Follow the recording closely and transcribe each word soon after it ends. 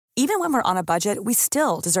Even when we're on a budget, we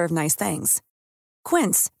still deserve nice things.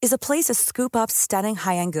 Quince is a place to scoop up stunning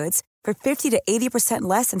high-end goods for 50 to 80%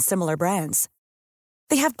 less than similar brands.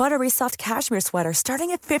 They have buttery soft cashmere sweaters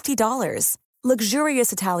starting at $50,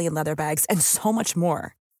 luxurious Italian leather bags, and so much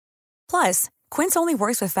more. Plus, Quince only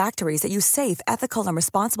works with factories that use safe, ethical, and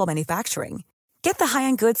responsible manufacturing. Get the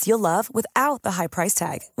high-end goods you'll love without the high price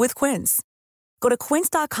tag with Quince. Go to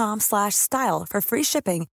quince.com/style for free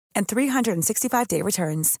shipping and 365-day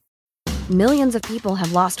returns. Millions of people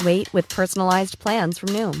have lost weight with personalized plans from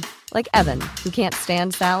Noom. Like Evan, who can't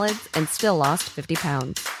stand salads and still lost 50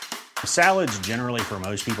 pounds. Salads generally for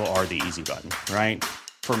most people are the easy button, right?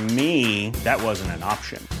 For me, that wasn't an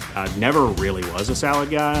option. I never really was a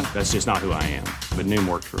salad guy. That's just not who I am. But Noom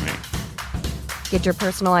worked for me. Get your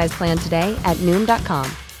personalized plan today at Noom.com.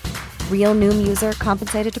 Real Noom user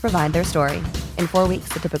compensated to provide their story. In 4 weeks,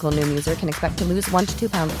 the typical Noom user can expect to lose 1 to 2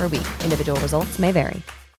 pounds per week. Individual results may vary.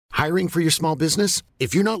 Hiring for your small business?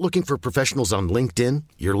 If you're not looking for professionals on LinkedIn,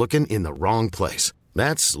 you're looking in the wrong place.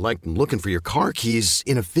 That's like looking for your car keys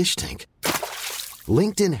in a fish tank.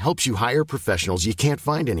 LinkedIn helps you hire professionals you can't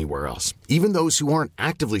find anywhere else, even those who aren't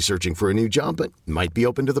actively searching for a new job but might be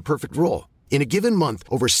open to the perfect role. In a given month,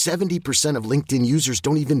 over 70% of LinkedIn users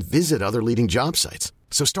don't even visit other leading job sites.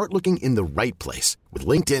 So start looking in the right place. With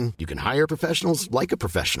LinkedIn, you can hire professionals like a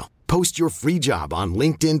professional. Post your free job on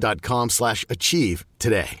linkedin.com/achieve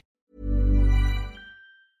today.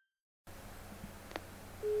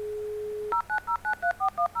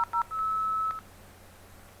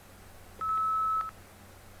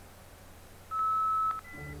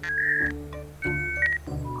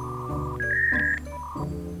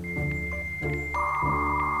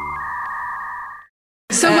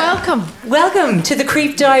 So welcome to the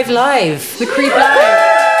Creep Dive Live. The Creep Live.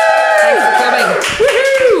 Thanks for coming.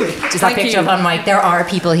 Woohoo! Just I picked up on mic. There are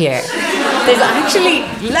people here. There's actually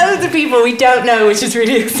loads of people we don't know, which is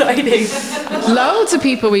really exciting. Loads of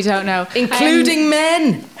people we don't know, including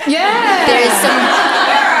men. Yeah. There is some.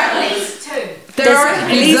 There are at least two. There are at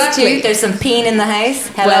least two. There's some peen in the house.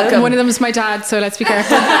 Hello. Welcome. One of them is my dad, so let's be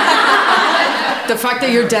careful. The fact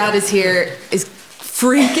that your dad is here is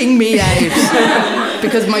freaking me out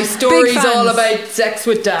because my story's all about sex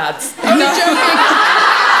with dads. I'm not joking.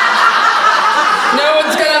 No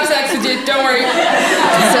one's gonna have sex with you, don't worry.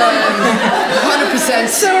 So, 100%.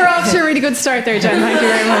 So we're off to a really good start there, Jen. Thank you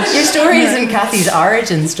very much. Your story isn't Kathy's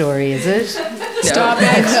origin story, is it? Stop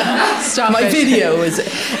it. Stop My it. video is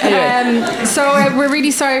anyway. So we're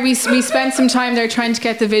really sorry we spent some time there trying to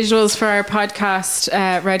get the visuals for our podcast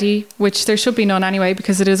ready, which there should be none anyway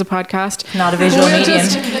because it is a podcast. Not a visual medium.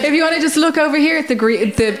 If you want to just look over here at the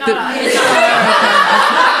It's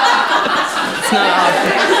not off.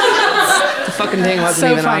 The fucking thing wasn't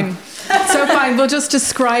so even fine. on. So fine, we'll just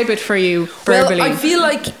describe it for you verbally. Well, I feel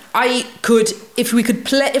like I could, if we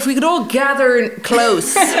could all gather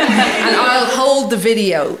close, and I'll hold the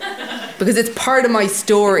video because it's part of my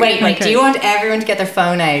story. Wait, do you want everyone to get their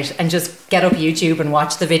phone out and just get up YouTube and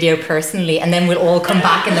watch the video personally, and then we'll all come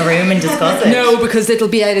back in the room and discuss it? No, because it'll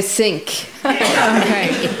be out of sync.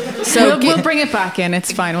 Okay. So we'll bring it back in.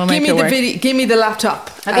 It's fine. We'll make it work. Give me the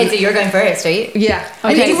laptop. Okay, so you're going first, are you? Yeah.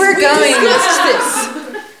 Okay. We're going.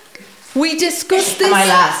 We discussed this. My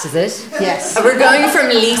last, is it? Yes. We're going from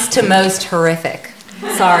least to most horrific.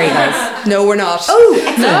 Sorry, guys. No, we're not. Oh,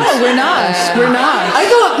 excellent. No, we're not. We're not. I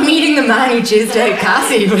thought meeting the man who jizzed out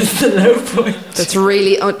Cassie was the low point. That's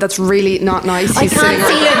really not nice. I can't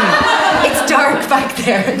see him. It's dark back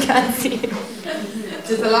there. I can't see him.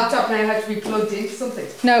 Does the laptop now have to be plugged into something?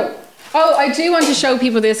 No. Oh, I do want to show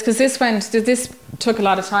people this because this took a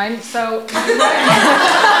lot of time. So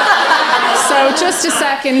just a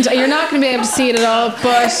second. You're not going to be able to see it at all.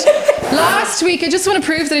 But last week, I just want to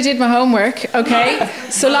prove that I did my homework. Okay.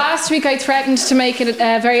 So last week, I threatened to make it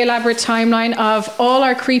a very elaborate timeline of all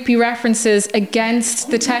our creepy references against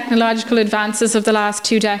the technological advances of the last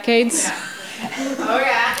 2 decades. Oh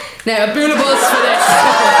yeah. Now, a boon of us for this.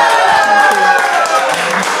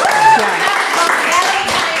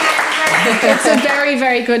 It's a very,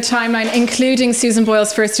 very good timeline, including Susan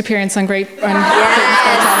Boyle's first appearance on Great Britain.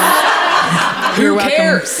 Who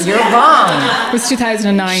cares? You're wrong. It was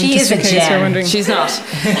 2009. She just is a in case gem. you're wondering. She's not.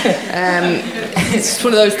 It's just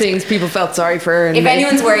one of those things people felt sorry for her. And If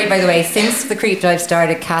anyone's worried, by the way, since the Creep Dive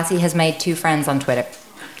started, Cassie has made 2 friends on Twitter.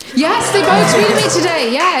 Yes, they both tweeted me today.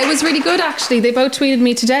 Yeah, it was really good actually. They both tweeted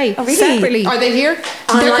me today. Oh, really? Separately. Are they here?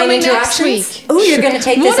 They're Online coming next interactions? week. Oh, you're going to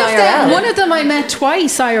take this IRL. One of them I met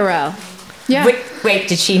twice IRL. Yeah. Wait,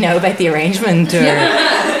 did she know about the arrangement? Or?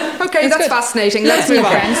 Okay, that's fascinating. Let's New move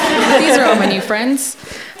on. friends. These are all my new friends.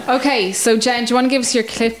 Okay, so Jen, do you want to give us your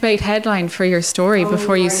clickbait headline for your story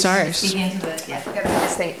before you start?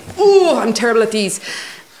 Oh, I'm terrible at these.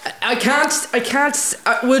 I can't.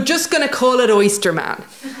 We're just going to call it Oyster Man.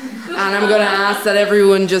 And I'm going to ask that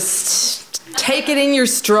everyone just take it in your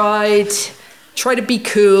stride. Try to be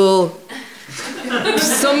cool.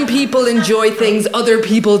 Some people enjoy things, other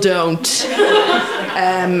people don't.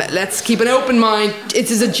 Let's keep an open mind.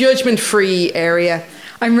 It is a judgment-free area.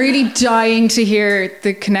 I'm really dying to hear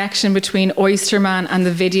the connection between Oyster Man and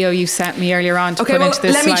the video you sent me earlier on to put into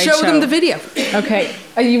this slideshow. Let me show them the video. Okay.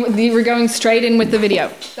 You were going straight in with the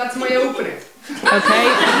video. That's my opener.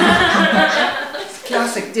 Okay.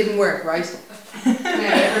 Classic, didn't work, right? Now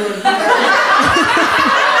everyone... The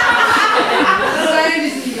sound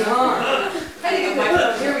isn't even on. How do you get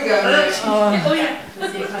this? Here we go. Oh yeah.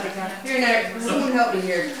 Here now, someone help me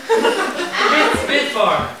here.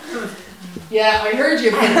 Spitfire. Yeah, I heard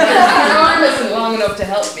you, but your arm isn't long enough to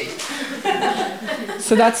help me.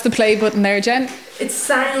 So that's the play button there, Jen? It's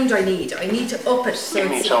sound I need. I need to up it so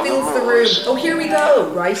it fills the room. Oh, here we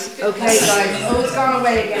go. Right. Okay, guys. Oh, it's gone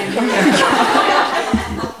away again.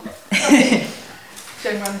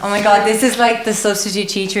 Oh my God, this is like the substitute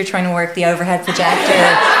teacher trying to work the overhead projector.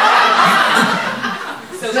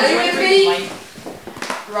 So stay with me.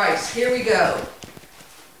 Right, here we go.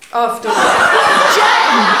 Off the Jen!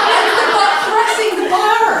 Pressing the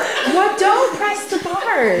bar. What? Don't press the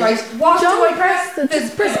bar. Right, what Don't do I press?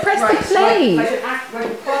 Press the play. I can act like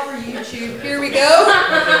a proper YouTube. Here we go.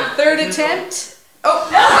 Third attempt. Oh.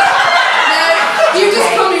 Now, you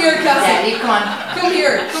just come here, Cassie. Yeah, you come on. Come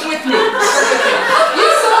here. Come with me. You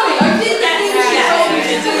saw me. I did the thing she told me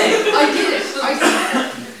to do. I did it. I did it.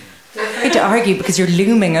 They're afraid to argue because you're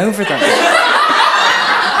looming over them.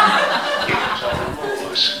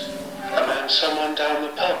 Someone down the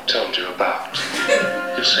pub told you about.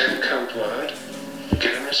 You say the code word,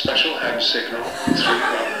 give him a special hand signal,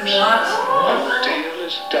 3 rubs, and the deal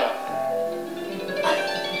is done.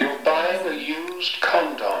 You're buying a used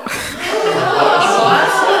condom.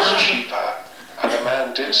 It's cheaper, and the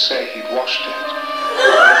man did say he'd washed it.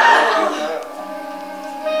 How do you know?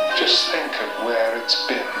 Just think of where it's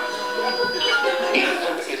been.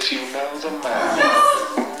 Even if you know the man,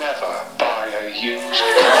 never buy a used condom.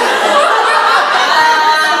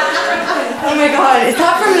 Oh my God, is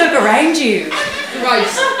that from Look Around You?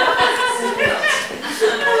 Right.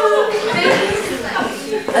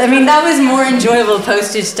 I mean, that was more enjoyable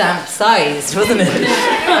postage stamp sized, wasn't it? I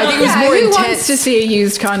think it was more who intense. wants to see a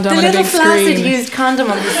used condom The on a little big flaccid screen? used condom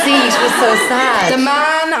on the seat was so sad. The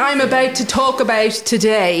man I'm about to talk about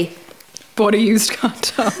today Bought a used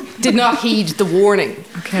condom. did not heed the warning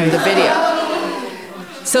in the video.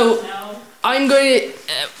 So I'm going to...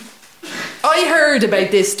 I heard about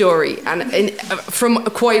this story from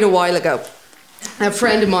quite a while ago. A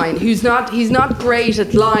friend of mine he's not great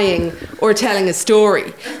at lying or telling a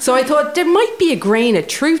story. So I thought there might be a grain of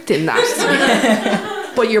truth in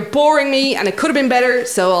that. But you're boring me and it could have been better,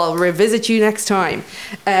 so I'll revisit you next time.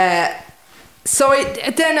 Then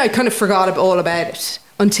I kind of forgot all about it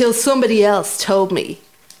until somebody else told me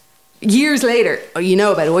years later, oh, you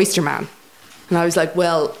know about Oyster Man. And I was like,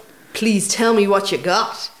 well, please tell me what you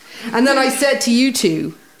got. And then I said to you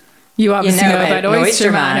two, You obviously know about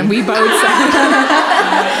Oyster Man, and we both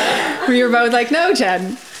said, we were both like, no,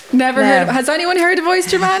 Jen, never heard. Has anyone heard of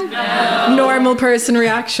Oyster Man? No. Normal person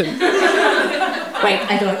reaction. Wait,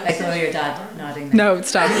 I saw your dad nodding. No,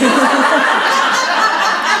 stop.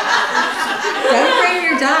 Don't bring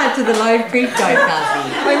your dad to the live creep dive,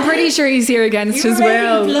 Cassie. I'm pretty sure he's here against his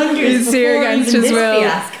will. He's here against his will.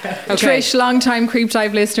 Trish, long-time Creep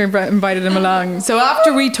Dive listener, invited him along. So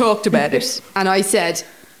after we talked about it, and I said,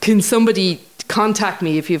 can somebody contact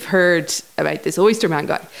me if you've heard about this Oyster Man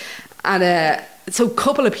guy? And so a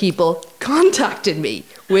couple of people contacted me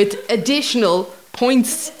with additional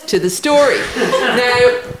points to the story.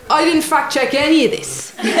 Now, I didn't fact check any of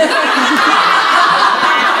this.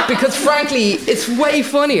 Because frankly, it's way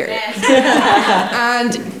funnier.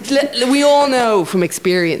 And we all know from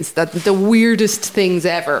experience that the weirdest things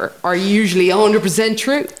ever are usually 100%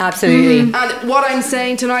 true. Absolutely. And what I'm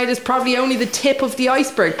saying tonight is probably only the tip of the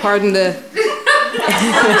iceberg, pardon the...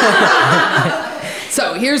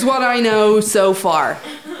 So here's what I know so far.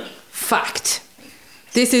 Fact.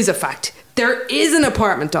 This is a fact. There is an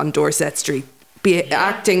apartment on Dorset Street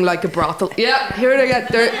acting like a brothel. Yeah, here they get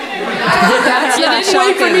there. You didn't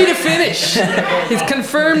wait for me to finish. It's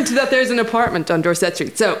confirmed that there's an apartment on Dorset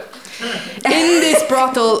Street. So, in this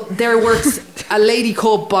brothel, there works a lady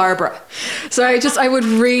called Barbara. So I would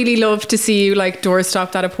really love to see you like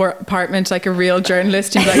doorstop that apartment like a real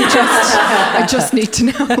journalist and be like, I just need to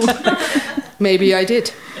know. Maybe I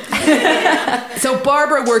did. So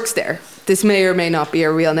Barbara works there. This may or may not be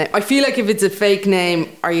a real name. I feel like if it's a fake name,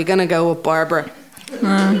 are you going to go with Barbara?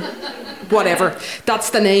 Whatever.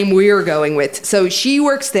 That's the name we're going with. So she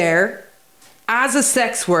works there as a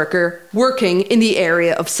sex worker working in the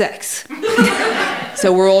area of sex.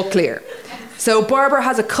 So we're all clear. So Barbara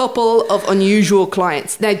has a couple of unusual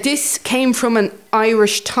clients. Now this came from an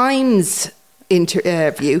Irish Times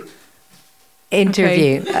interview.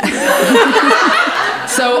 Interview.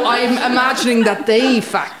 So I'm imagining that they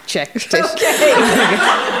fact-checked it.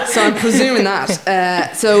 Okay. So I'm presuming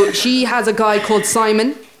that. So she has a guy called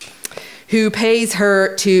Simon who pays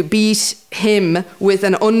her to beat him with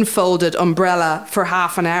an unfolded umbrella for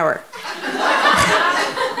half an hour.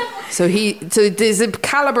 So there's a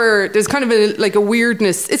caliber, there's kind of a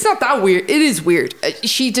weirdness. It's not that weird. It is weird.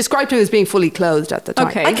 She described him as being fully clothed at the time.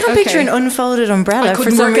 Okay. I can't picture an unfolded umbrella. I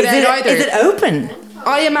couldn't work it out either. Is it open?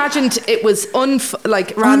 I imagined it was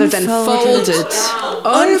rather than folded.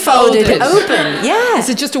 Unfolded, open. Yeah. Is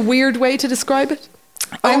it just a weird way to describe it?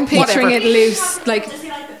 I'm picturing it loose, like.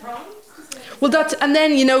 Well, and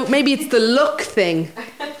then maybe it's the look thing.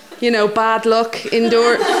 Bad luck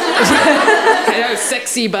indoor. How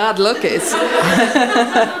sexy bad luck is.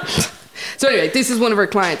 So anyway, this is one of her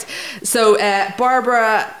clients. So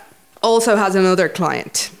Barbara also has another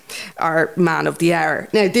client, our man of the hour.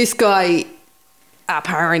 Now this guy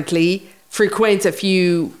apparently frequents a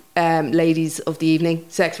few ladies of the evening,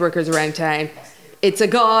 sex workers around town. It's a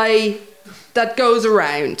guy that goes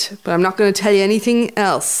around, but I'm not going to tell you anything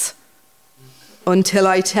else until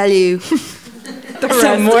I tell you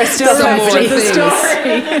some more things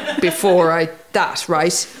before that,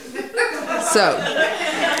 right? So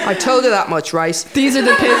I told you that much, right? These are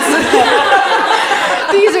the bits.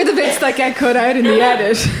 These are the bits that get cut out in the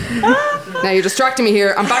edit. Now you're distracting me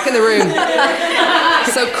here. I'm back in the room.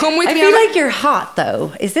 So come with me. I feel like you're hot,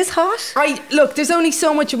 though. Is this hot? Look, there's only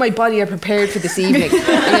so much of my body I prepared for this evening.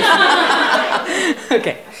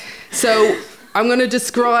 Okay. So I'm going to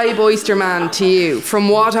describe Oyster Man to you from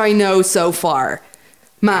what I know so far.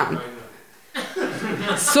 Man,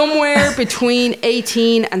 somewhere between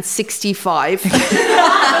 18 and 65,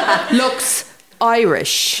 looks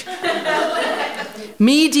Irish,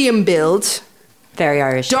 medium build, very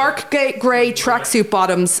Irish, dark grey tracksuit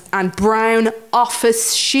bottoms and brown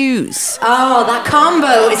office shoes. Oh, that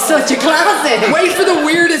combo is such a classic. Wait for the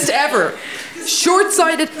weirdest ever.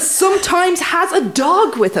 Short-sighted, sometimes has a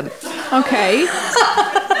dog with him. Okay.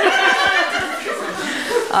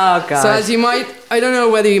 Oh God. So as you might, I don't know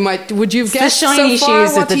whether you might, would you have guessed the shiny so far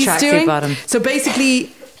shoes what with the he's tracksuit doing? bottom. So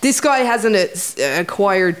basically, this guy has an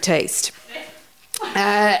acquired taste.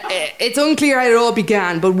 It's unclear how it all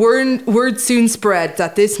began, but word soon spread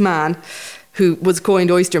that this man, who was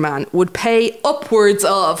coined Oyster Man, would pay upwards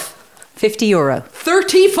of €50.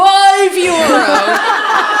 35 euro.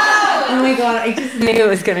 Oh my God, I just knew it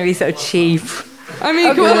was going to be so cheap. I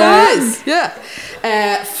mean, come on, it is. Yeah.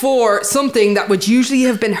 For something that would usually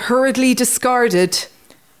have been hurriedly discarded.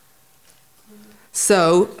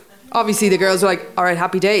 So, obviously the girls were like, all right,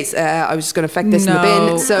 happy days. I was just going to feck this in the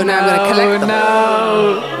bin, so now I'm going to collect them.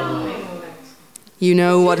 No. You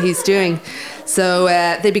know what he's doing. So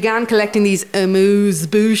they began collecting these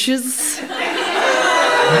amuse-bouches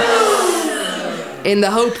in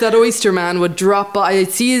the hope that Oyster Man would drop by.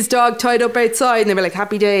 I'd see his dog tied up outside and they'd be like,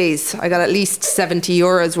 happy days. I got at least 70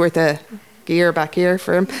 euros worth of gear back here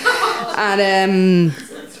for him. And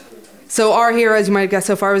so our hero, as you might have guessed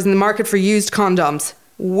so far, was in the market for used condoms.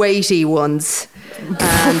 Weighty ones. And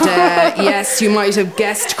yes, you might have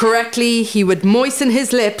guessed correctly, he would moisten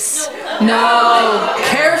his lips. No.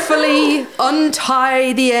 Carefully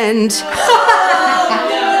untie the end.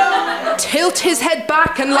 Tilt his head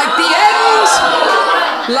back and like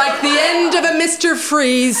the end of a Mr.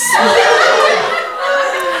 Freeze,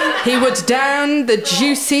 he would down the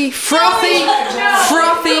juicy, frothy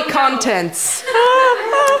contents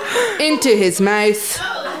into his mouth.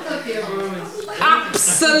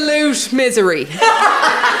 Absolute misery.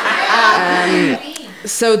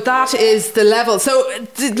 So that is the level. So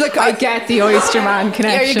look, I get the Oyster Man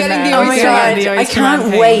connection. Are you getting the Oh my Oyster God, Man? I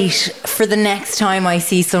can't wait for the next time I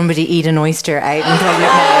see somebody eat an oyster out in public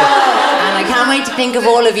now. And I can't wait to think of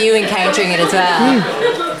all of you encountering it as well.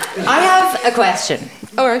 I have a question.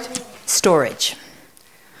 All right. Storage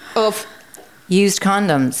of used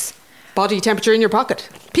condoms. body temperature in your pocket.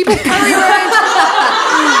 People carry around.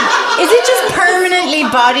 Is it just permanently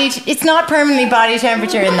it's not permanently body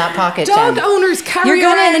temperature in that pocket, Dog Jen. owners carry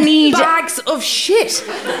around bags of shit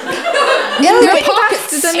in their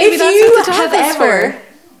pockets. If you have ever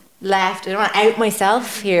left, I don't want to out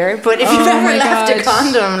myself here, but if you've ever left a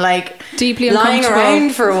condom like deeply lying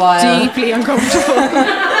around for a while, deeply uncomfortable,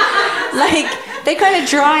 like they kind of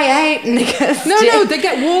dry out and they get no, they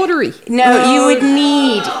get watery. No, you would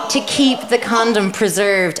need to keep the condom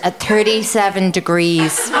preserved at 37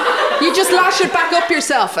 degrees. You just lash it back up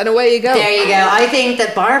yourself and away you go. There you go. I think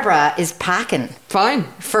that Barbara is packing. Fine.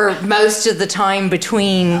 For most of the time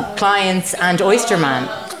between clients and Oyster Man.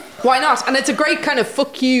 Why not? And it's a great kind of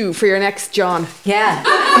fuck you for your next John. Yeah.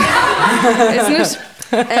 Isn't it?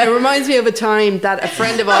 It reminds me of a time that a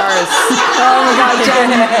friend of ours, oh my God,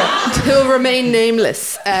 Jen, who'll remain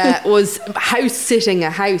nameless, was house sitting a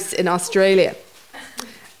house in Australia.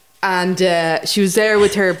 And she was there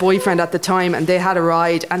with her boyfriend at the time, and they had a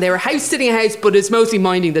ride, and they were house sitting a house, but it's mostly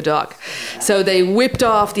minding the dog. So they whipped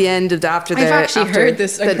off the end of I've heard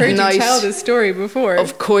this. I've heard you tell this story before.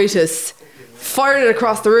 Of coitus, fired it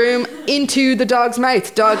across the room into the dog's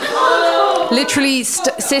mouth. Dog literally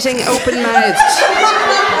sitting open-mouthed,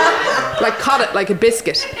 like caught it like a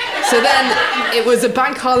biscuit. So then it was a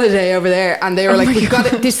bank holiday over there, and they were like, "We've got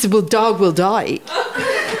it. This dog will die."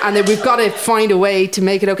 And then we've got to find a way to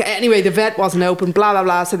make it okay. Anyway, the vet wasn't open, blah, blah,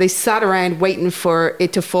 blah. So they sat around waiting for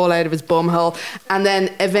it to fall out of his bumhole. And then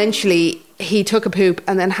eventually he took a poop,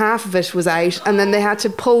 and then half of it was out. And then they had to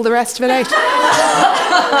pull the rest of it out.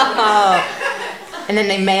 And then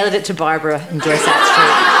they mailed it to Barbara in Dorset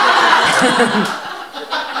Street.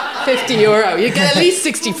 €50. You get at least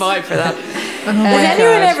 65 for that. Has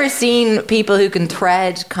anyone ever seen people who can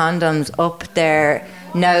thread condoms up their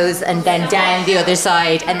nose and then down the other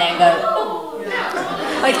side and then go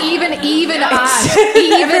like even at the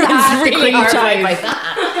cream time,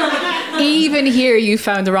 even here you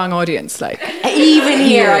found the wrong audience, like even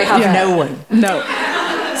here I have no one.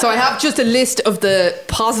 So I have just a list of the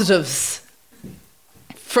positives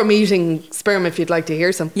from eating sperm if you'd like to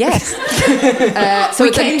hear some. Yes. So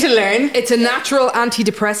we came to learn. It's a natural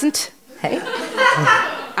antidepressant. Hey.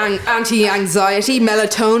 Anti-anxiety,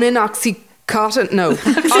 melatonin, oxytocin,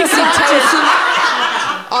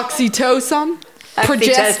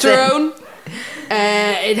 progesterone.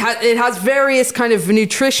 It has various kind of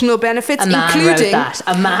nutritional benefits, including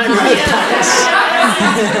A man wrote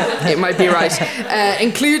that. It might be right,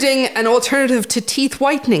 including an alternative to teeth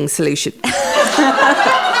whitening solution.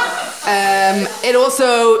 It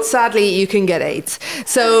also, sadly, you can get AIDS.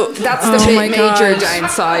 So that's the major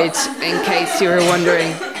downside, in case you were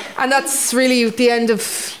wondering. And that's really the end of.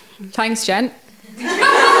 Thanks, Jen.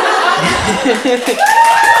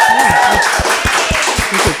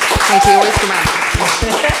 Thank you, Oyster Man.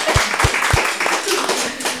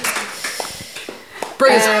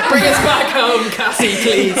 Bring us back home, Cassie,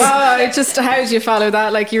 please. How did you follow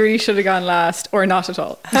that? Like, you really should have gone last, or not at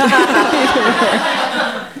all.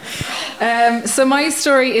 So my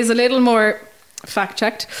story is a little more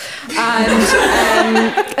fact-checked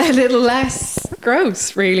and a little less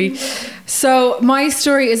gross, really. So my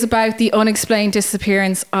story is about the unexplained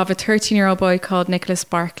disappearance of a 13-year-old boy called Nicholas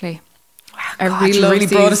Barclay. You really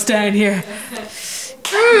brought us down here.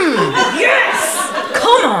 Yes!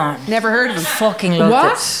 Come on! Never heard of him. Fucking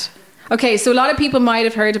loved it. Okay, so a lot of people might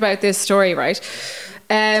have heard about this story, right?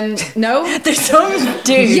 No? There's some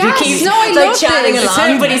dude who keeps chatting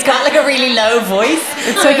along, but he's got like a really low voice,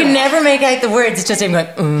 so I can never make out the words. It's just him going,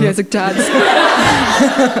 Yeah, it's like dad's.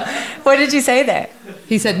 What did you say there?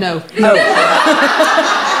 He said no.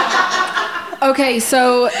 Okay,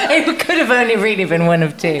 so it could have only really been one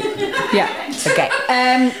of two. Yeah. Okay.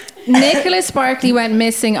 Nicholas Barclay went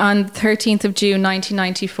missing on 13th of June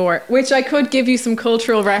 1994, which I could give you some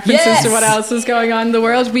cultural references to what else was going on in the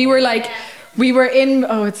world. We were in,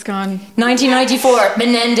 it's gone. 1994,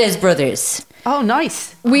 Menendez brothers. Oh,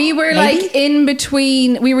 nice. We were in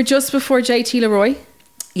between, we were just before JT Leroy.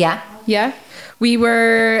 Yeah. Yeah. We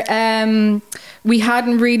were, we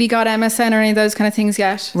hadn't really got MSN or any of those kind of things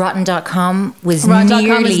yet. Rotten.com was Rotten.com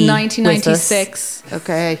nearly is 1996.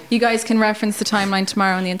 Okay. You guys can reference the timeline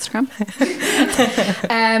tomorrow on the Instagram.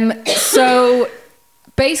 So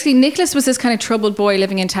basically, Nicholas was this kind of troubled boy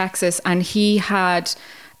living in Texas, and he had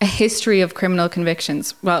a history of criminal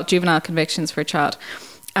convictions, well, juvenile convictions for a child.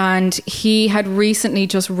 And he had recently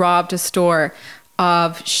just robbed a store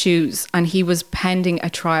of shoes, and he was pending a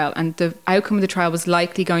trial, and the outcome of the trial was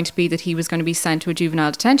likely going to be that he was going to be sent to a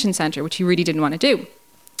juvenile detention centre, which he really didn't want to do.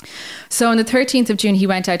 So on the 13th of June, he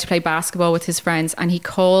went out to play basketball with his friends, and he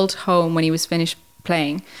called home when he was finished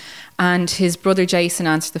playing, and his brother Jason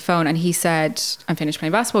answered the phone and he said, I'm finished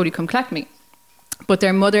playing basketball, would you come collect me? But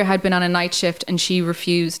their mother had been on a night shift and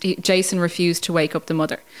Jason refused to wake up the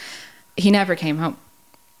mother. He never came home.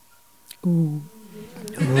 Ooh.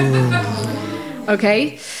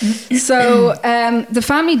 Okay, so the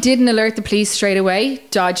family didn't alert the police straight away.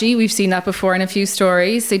 Dodgy, we've seen that before in a few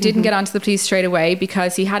stories. They didn't get onto the police straight away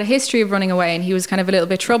because he had a history of running away and he was kind of a little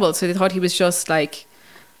bit troubled. So they thought he was just like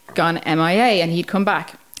gone MIA and he'd come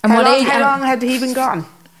back. And how long had he been gone?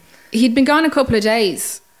 He'd been gone a couple of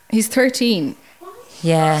days. He's 13.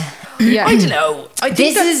 Yeah. I don't know.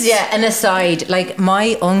 This is an aside. Like,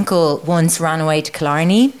 my uncle once ran away to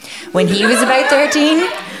Killarney when he was about 13.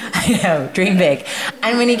 I know, dream big.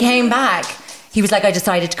 And when he came back, he was like, I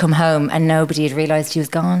decided to come home, and nobody had realised he was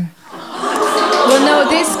gone. Well, no,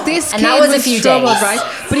 this and kid that was a few troubled, days. right?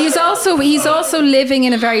 But he's also living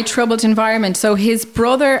in a very troubled environment. So his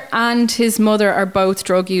brother and his mother are both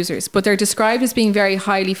drug users, but they're described as being very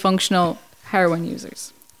highly functional heroin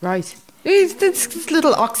users. Right. It's a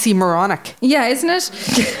little oxymoronic. Yeah, isn't it?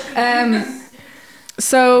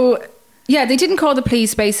 So, yeah, they didn't call the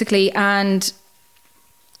police, basically, and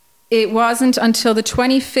it wasn't until the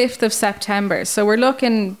 25th of September. So we're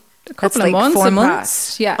looking a couple of months. 4 months?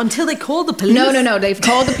 Passed. Yeah. Until they called the police? No. They've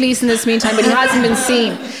called the police in this meantime, but he hasn't been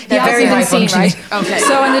seen. They're very high functioning. Right? Okay.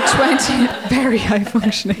 So on the very high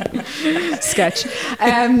functioning sketch.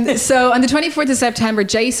 So on the 24th of September,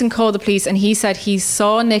 Jason called the police and he said he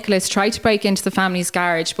saw Nicholas try to break into the family's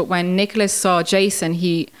garage, but when Nicholas saw Jason,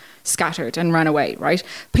 he scattered and ran away, right?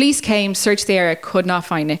 Police came, searched the area, could not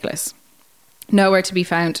find Nicholas. Nowhere to be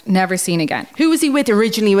found, never seen again. Who was he with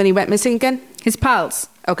originally when he went missing again? His pals.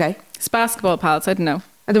 Okay. His basketball pals, I don't know.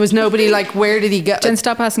 And there was nobody like, where did he go? Jen,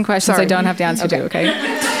 stop asking questions I don't have the answer to, okay?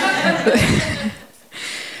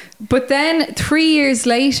 But then 3 years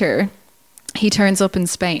later, he turns up in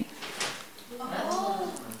Spain.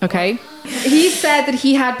 Okay? He said that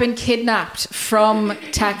he had been kidnapped from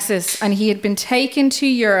Texas and he had been taken to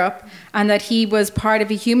Europe and that he was part of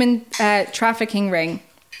a human trafficking ring.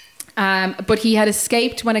 But he had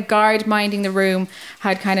escaped when a guard minding the room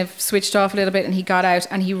had kind of switched off a little bit and he got out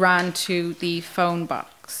and he ran to the phone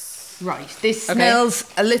box. Right. This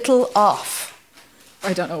smells a little off.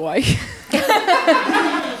 I don't know why.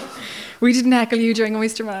 We didn't heckle you during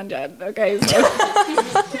Oyster Man, Jen. Okay. So.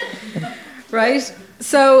 Right.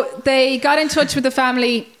 So they got in touch with the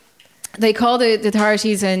family. They called the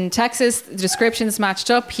authorities in Texas. The descriptions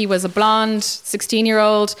matched up. He was a blonde,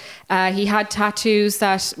 16-year-old. He had tattoos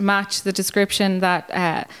that matched the description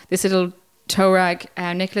that this little toe rag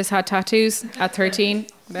Nicholas had tattoos at 13,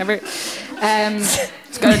 whatever.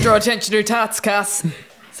 It's got to draw attention to your tats, Cass.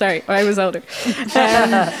 Sorry, I was older.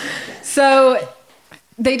 So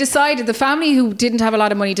they decided, the family who didn't have a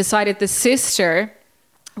lot of money decided the sister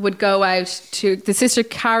would go out to, the sister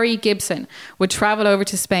Carrie Gibson would travel over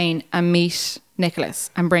to Spain and meet Nicholas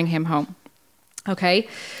and bring him home. Okay,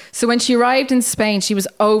 so when she arrived in Spain, she was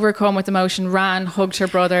overcome with emotion, ran, hugged her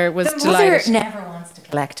brother, was delighted. The mother never wants to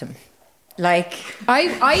collect him. Like, I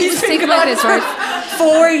was thinking about this, right?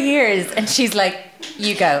 4 years, and she's like,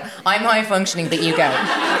 you go. I'm high functioning, but you go.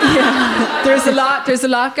 Yeah, there's a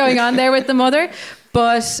lot going on there with the mother.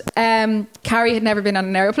 But Carrie had never been on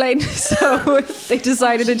an aeroplane, so they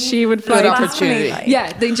decided that she would fly. Good opportunity.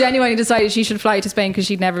 Yeah, they genuinely decided she should fly to Spain because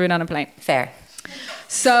she'd never been on a plane. Fair.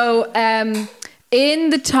 So in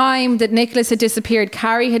the time that Nicholas had disappeared,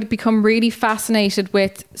 Carrie had become really fascinated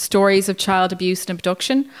with stories of child abuse and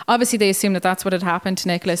abduction. Obviously, they assumed that that's what had happened to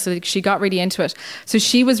Nicholas, so she got really into it. So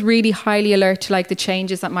she was really highly alert to like the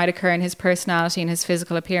changes that might occur in his personality and his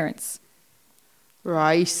physical appearance.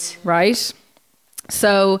 Right.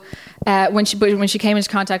 So when she came into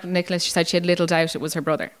contact with Nicholas, she said she had little doubt it was her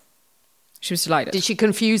brother. She was delighted. Did she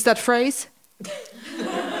confuse that phrase?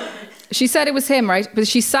 She said it was him, right? But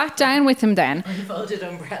she sat down with him then. Unfolded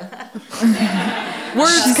umbrella.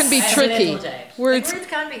 Words can be tricky. Words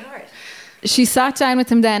can be hard. She sat down with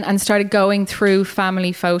him then and started going through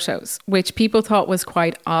family photos, which people thought was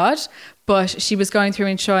quite odd. But she was going through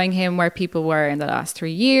and showing him where people were in the last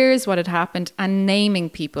 3 years, what had happened, and naming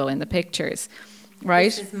people in the pictures.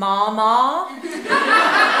 Right? This is Mama.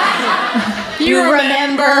 You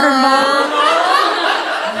remember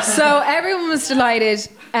Mama? So everyone was delighted.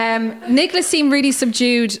 Nicholas seemed really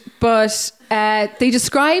subdued, but they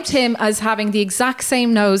described him as having the exact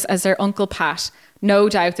same nose as their Uncle Pat. No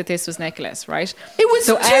doubt that this was Nicholas, right? It was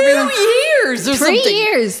so 2 years or 3 something.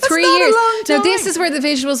 years. That's 3 not years. a long time. Now this is where the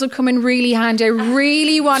visuals would come in really handy. I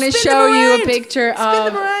really want to show you a picture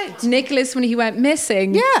of Nicholas when he went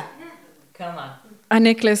missing. Yeah. Come on. and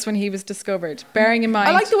Nicholas when he was discovered. Bearing in mind...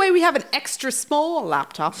 I like the way we have an extra small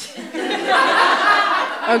laptop.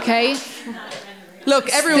 Okay. Look,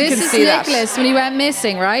 everyone can see that. This is Nicholas when he went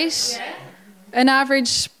missing, right? An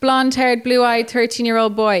average blonde-haired, blue-eyed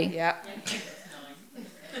 13-year-old boy. Yeah.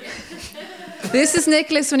 This is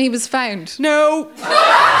Nicholas when he was found. No.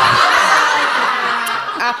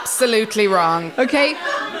 Absolutely wrong. Okay.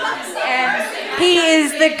 He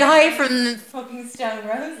is the guy from the fucking Stone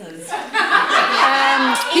Roses.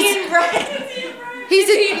 He's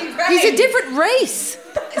a different race.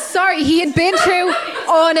 Sorry, he had been through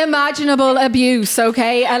unimaginable abuse,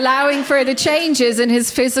 okay? Allowing for the changes in his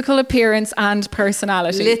physical appearance and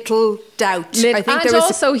personality. Little doubt. I think and there was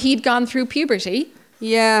also, he'd gone through puberty.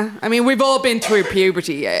 Yeah. I mean, we've all been through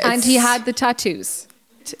puberty. And he had the tattoos.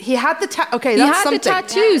 He had the okay, that's something. He had the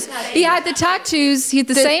tattoos. He had the tattoos. He had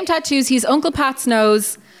the same tattoos. He's Uncle Pat's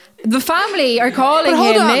nose. The family are calling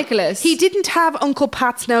him Nicholas. He didn't have Uncle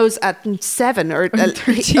Pat's nose at 7 or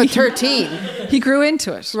 13. He grew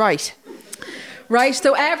into it. Right. Right.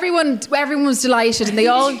 So everyone was delighted, and they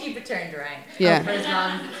all keep it turned around. Yeah. For as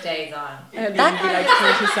long as it stays on. That be like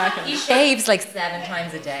 30 seconds. He shaves like 7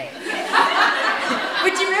 times a day.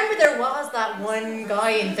 But do you remember there was that one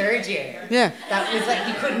guy in 3rd year? Yeah. That was like,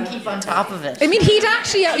 he couldn't keep on top of it. I mean, he'd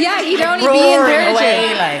actually, he'd only be in 3rd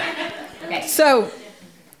year. Like. Okay. So,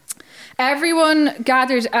 everyone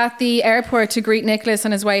gathered at the airport to greet Nicholas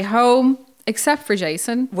on his way home, except for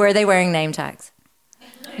Jason. Were they wearing name tags?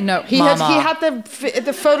 No. He had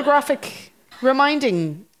the photographic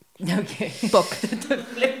reminding book. The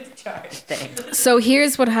flip chart thing. So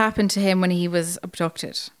here's what happened to him when he was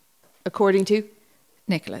abducted. According to?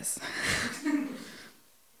 Nicholas.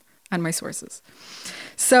 And my sources.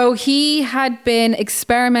 So he had been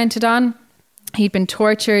experimented on. He'd been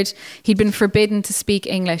tortured. He'd been forbidden to speak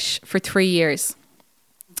English for 3 years.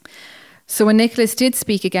 So when Nicholas did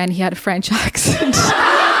speak again, he had a French accent.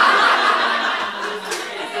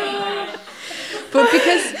 But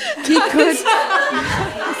because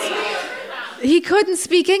he couldn't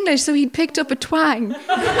speak English, so he'd picked up a twang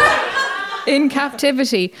in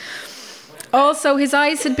captivity. Also, his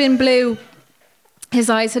eyes had been blue. His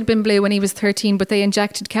eyes had been blue when he was 13, but they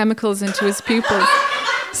injected chemicals into his pupils.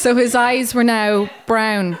 So his eyes were now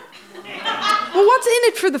brown. Well, what's in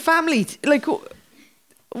it for the family? Like,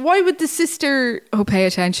 why would the sister... Oh, pay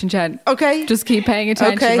attention, Jen. Okay. Just keep paying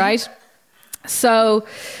attention, right? So...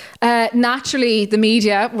 naturally, the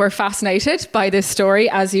media were fascinated by this story,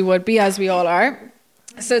 as you would be, as we all are.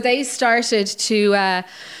 So they started to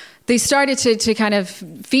kind of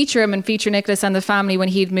feature him and feature Nicholas and the family when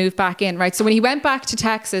he'd moved back in, right? So when he went back to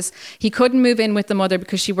Texas, he couldn't move in with the mother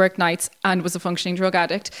because she worked nights and was a functioning drug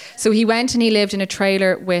addict. So he went and he lived in a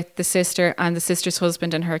trailer with the sister and the sister's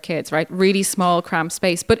husband and her kids, right? Really small, cramped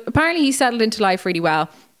space. But apparently he settled into life really well.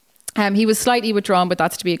 He was slightly withdrawn, but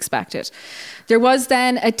that's to be expected. There was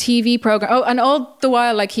then a TV program. Oh, and all the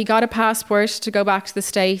while, like, he got a passport to go back to the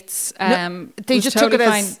States. They just took it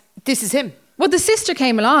as, this is him. Well, the sister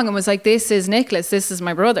came along and was like, this is Nicholas, this is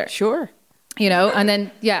my brother. Sure. You know, and then,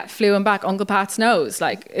 flew him back. Uncle Pat's nose.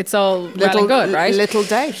 Like, it's all well and good, right? Little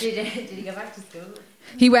doubt. Did he go back to school?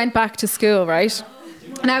 He went back to school, right?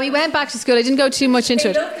 Now, he went back to school. I didn't go too much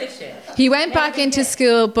into it. He went back into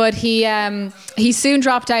school, but he soon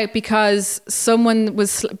dropped out because someone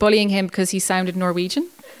was bullying him because he sounded Norwegian.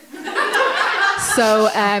 So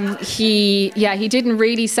he didn't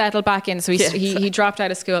really settle back in. So he dropped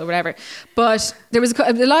out of school or whatever. But there was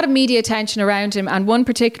a lot of media attention around him, and one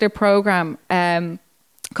particular program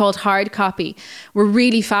called Hard Copy were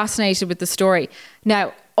really fascinated with the story.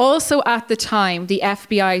 Now, also at the time, the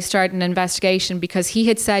FBI started an investigation because he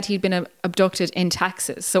had said he'd been abducted in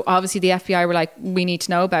Texas. So obviously the FBI were like, we need to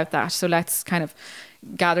know about that. So let's kind of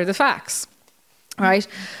gather the facts, right?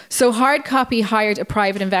 So Hard Copy hired a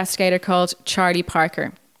private investigator called Charlie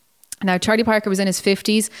Parker. Now, Charlie Parker was in his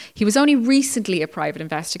 50s. He was only recently a private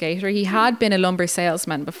investigator. He had been a lumber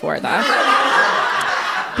salesman before that.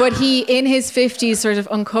 But he, in his 50s, sort of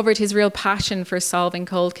uncovered his real passion for solving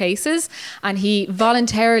cold cases, and he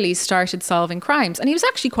voluntarily started solving crimes. And he was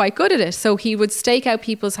actually quite good at it. So he would stake out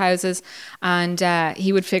people's houses and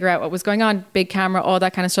he would figure out what was going on, big camera, all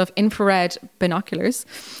that kind of stuff, infrared binoculars.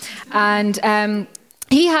 And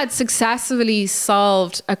he had successfully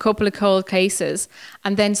solved a couple of cold cases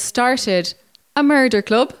and then started a murder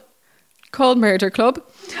club called Murder Club.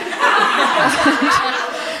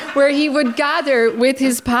 Where he would gather with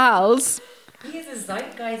his pals. He is a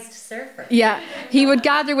zeitgeist surfer. Yeah, he would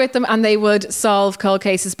gather with them and they would solve cold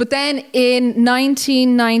cases. But then in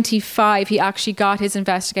 1995, he actually got his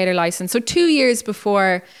investigator license. So 2 years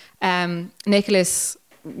before Nicholas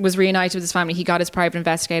was reunited with his family, he got his private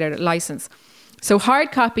investigator license. So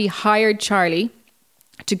Hard Copy hired Charlie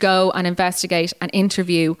to go and investigate and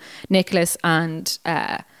interview Nicholas and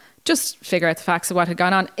just figure out the facts of what had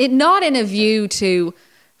gone on. Not in a view to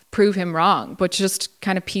prove him wrong, but just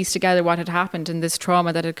kind of piece together what had happened in this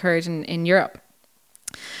trauma that occurred in Europe.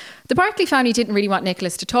 The Barclay family didn't really want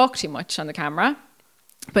Nicholas to talk too much on the camera,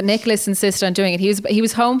 but Nicholas insisted on doing it. He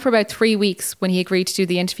was home for about 3 weeks when he agreed to do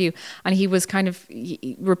the interview, and he was kind of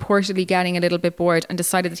reportedly getting a little bit bored and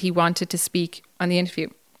decided that he wanted to speak on the interview.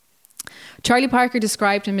 Charlie Parker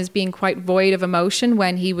described him as being quite void of emotion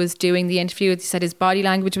when he was doing the interview. He said his body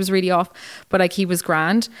language was really off, but like he was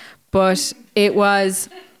grand. But it was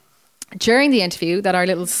during the interview that our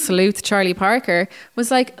little sleuth Charlie Parker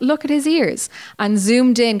was like, look at his ears, and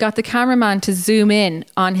zoomed in, got the cameraman to zoom in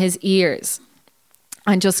on his ears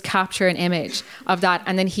and just capture an image of that.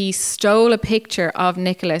 And then he stole a picture of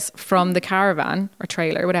Nicholas from the caravan or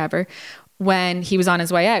trailer, whatever, when he was on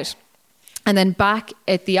his way out. And then back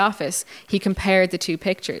at the office, he compared the two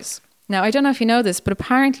pictures. Now, I don't know if you know this, but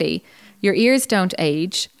apparently your ears don't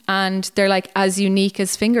age and they're like as unique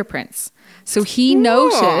as fingerprints. So he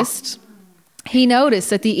noticed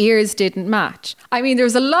that the ears didn't match. I mean,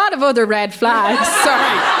 there's a lot of other red flags.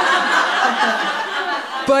 Sorry.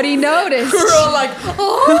 But he noticed. We're all like,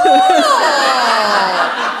 whoa!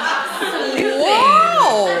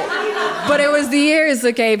 But it was the ears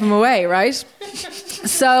that gave him away, right?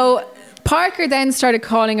 So Parker then started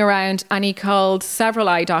calling around and he called several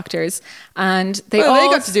eye doctors and they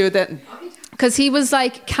got to do it then. Because he was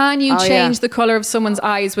like, can you change the colour of someone's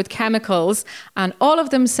eyes with chemicals? And all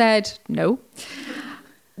of them said no.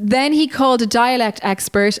 Then he called a dialect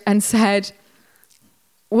expert and said,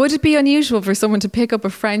 would it be unusual for someone to pick up a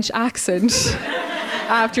French accent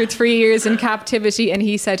after 3 years in captivity? And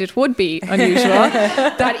he said it would be unusual.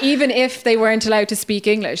 That even if they weren't allowed to speak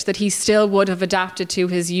English, that he still would have adapted to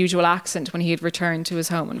his usual accent when he had returned to his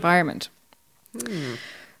home environment.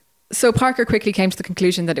 So Parker quickly came to the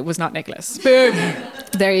conclusion that it was not Nicholas. Boom.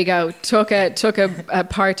 There you go. Took a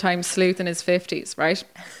part-time sleuth in his 50s, right?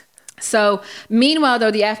 So meanwhile,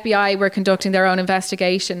 though, the FBI were conducting their own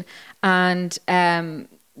investigation and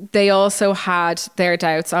they also had their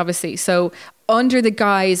doubts, obviously. So under the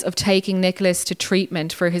guise of taking Nicholas to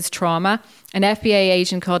treatment for his trauma, an FBI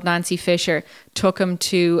agent called Nancy Fisher took him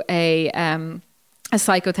to a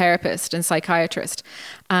psychotherapist and psychiatrist.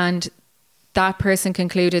 And that person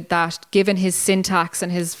concluded that given his syntax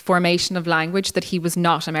and his formation of language, that he was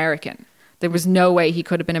not American. There was no way he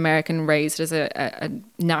could have been American, raised as a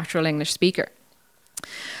natural English speaker.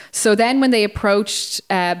 So then when they approached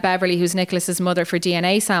Beverly, who's Nicholas's mother, for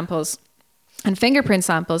DNA samples and fingerprint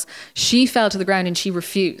samples, she fell to the ground and she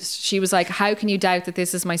refused. She was like, how can you doubt that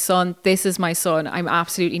this is my son? This is my son. I'm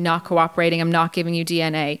absolutely not cooperating. I'm not giving you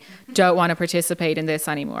DNA. Don't want to participate in this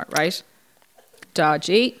anymore, right?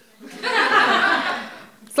 Dodgy.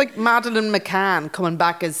 It's like Madeleine McCann coming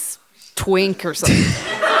back as Twink or something.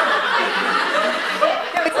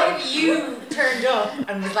 It's like you turned up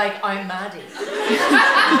and was like, I'm Maddie.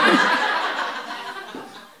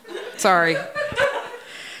 Sorry.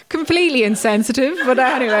 Completely insensitive, but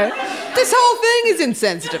anyway. This whole thing is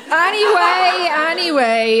insensitive.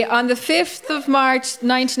 Anyway, on the 5th of March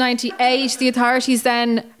 1998, the authorities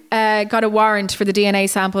then got a warrant for the DNA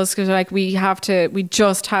samples because like we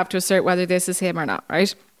just have to assert whether this is him or not,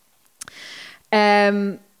 right?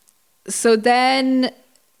 So then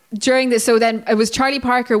it was Charlie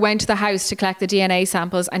Parker went to the house to collect the DNA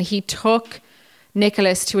samples and he took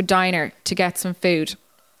Nicholas to a diner to get some food.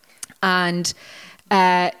 And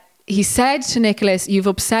he said to Nicholas, "You've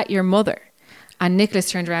upset your mother." And Nicholas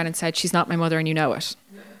turned around and said, "She's not my mother and you know it."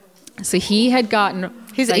 So he had gotten...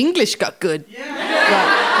 His English got good.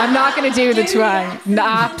 Yeah, I'm not going to do the twang. No,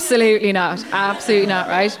 absolutely not. Absolutely not,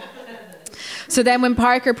 right? So then when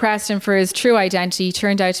Parker pressed him for his true identity, he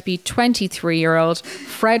turned out to be 23-year-old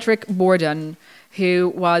Frederick Borden,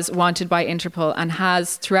 who was wanted by Interpol and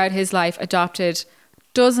has, throughout his life, adopted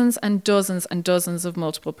dozens and dozens and dozens of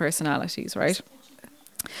multiple personalities, right?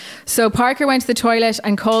 So Parker went to the toilet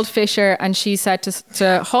and called Fisher and she said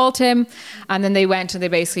to halt him, and then they went and they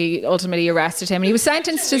basically ultimately arrested him and he was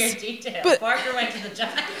sentenced to... But Parker went to the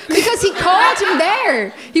toilet. Because he called him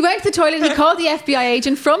there. He went to the toilet, he called the FBI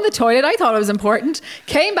agent from the toilet. I thought it was important.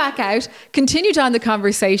 Came back out, continued on the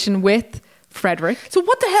conversation with Frederick. So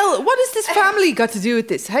what the hell, what has this family got to do with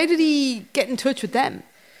this? How did he get in touch with them?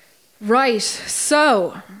 Right,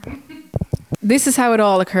 so this is how it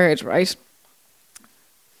all occurred, right?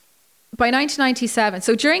 By 1997,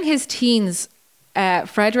 so during his teens,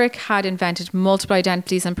 Frederick had invented multiple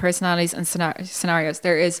identities and personalities and scenarios.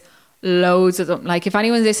 There is loads of them. Like if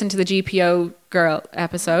anyone listened to the GPO girl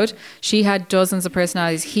episode, she had dozens of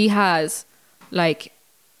personalities. He has like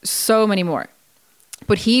so many more.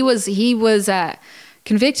 But he was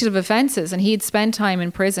convicted of offences, and he'd spent time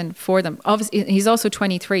in prison for them. Obviously, he's also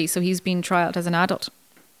 23, so he's been trialed as an adult.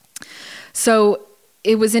 So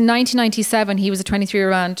it was in 1997. He was a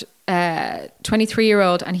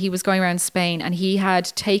 23-year-old, and he was going around Spain, and he had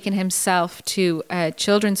taken himself to a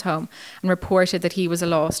children's home and reported that he was a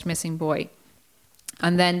lost missing boy.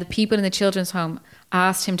 And then the people in the children's home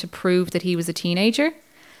asked him to prove that he was a teenager,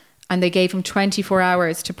 and they gave him 24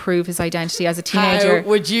 hours to prove his identity as a teenager. How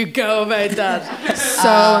would you go about that?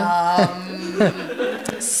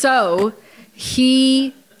 So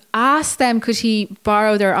he asked them, could he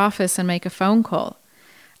borrow their office and make a phone call?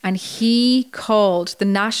 And he called the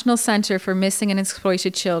National Center for Missing and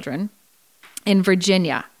Exploited Children in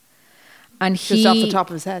Virginia. And just off the top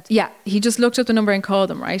of his head. Yeah, he just looked up the number and called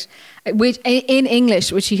them, right? Which, in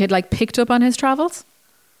English, which he had like picked up on his travels.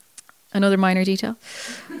 Another minor detail.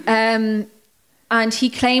 And he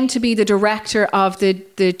claimed to be the director of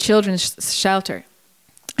the children's shelter.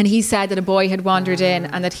 And he said that a boy had wandered in,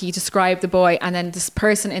 and that he described the boy. And then this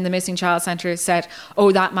person in the missing child center said,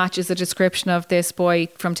 oh, that matches the description of this boy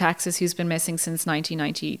from Texas who's been missing since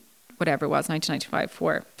 1990, whatever it was,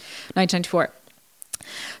 1994.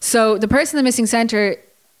 So the person in the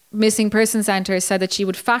missing person center said that she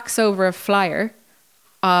would fax over a flyer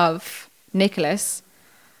of Nicholas.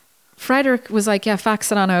 Frederick was like, yeah,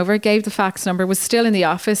 fax it on over, gave the fax number, was still in the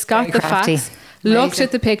office, got Very the crafty. fax, looked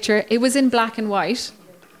at the picture. It was in black and white,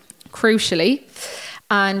 crucially.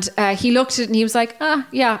 And he looked at it and he was like,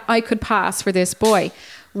 yeah, I could pass for this boy.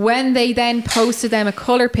 When they then posted them a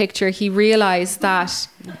colour picture, he realised that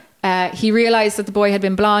the boy had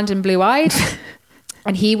been blonde and blue-eyed.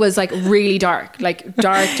 And he was like really dark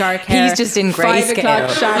hair. He's just in grayscale. 5 o'clock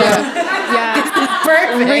shadow. Yeah.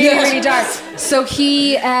 Perfect. Really dark. So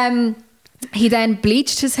he then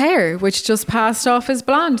bleached his hair, which just passed off as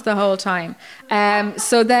blonde the whole time.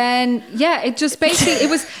 So then, it just basically,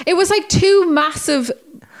 it was like two massive,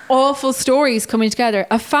 awful stories coming together.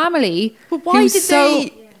 A family. But why did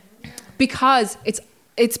they? Because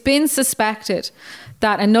it's been suspected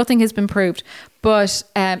that, and nothing has been proved, but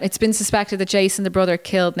it's been suspected that Jason, the brother,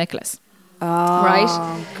 killed Nicholas. Oh, right?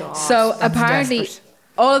 God. So That's apparently desperate.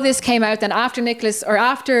 all of this came out then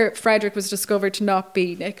after Frederick was discovered to not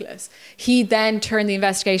be Nicholas. He then turned the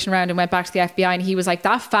investigation around and went back to the FBI, and he was like,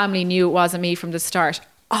 that family knew it wasn't me from the start.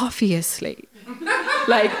 Obviously.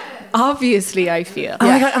 Obviously, I feel. Oh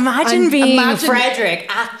my God, imagine being Frederick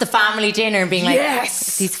at the family dinner and being like,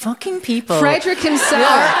 yes, these fucking people. Frederick himself.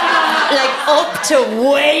 Like up to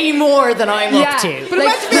way more than I'm up to. But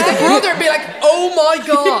imagine being the brother and be like, oh my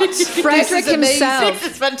God. Frederick himself.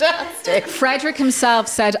 This is fantastic. Frederick himself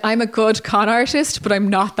said, I'm a good con artist, but I'm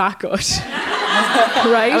not that good.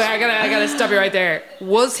 Right? Okay, I gotta stop you right there.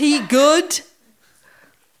 Was he good?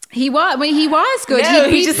 He was. I mean, he was good. No,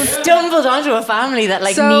 he just stumbled onto a family that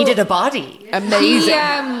needed a body. Amazing.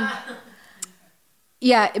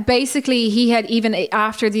 Basically, he had even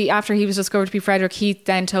after he was discovered to be Frederick, he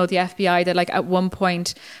then told the FBI that at one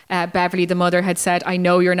point, Beverly, the mother, had said, "I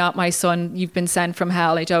know you're not my son. You've been sent from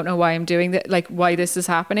hell. I don't know why I'm doing that. Why this is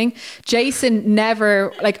happening." Jason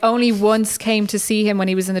never, only once came to see him when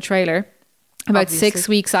he was in the trailer. About Obviously. 6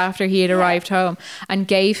 weeks after he had arrived home, and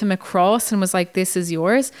gave him a cross and was like, "This is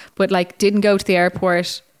yours," but didn't go to the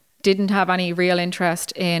airport, didn't have any real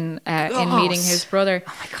interest in meeting his brother.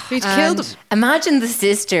 Oh my God. He'd killed him. Imagine the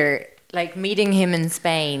sister meeting him in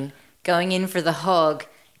Spain, going in for the hug,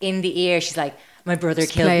 in the ear. She's like, my brother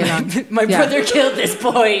killed my brother killed this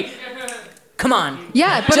boy. Come on.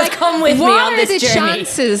 Yeah, but just come with me on this journey. What are the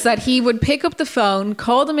chances that he would pick up the phone,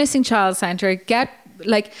 call the missing child centre,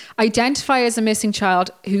 identify as a missing child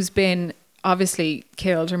who's been obviously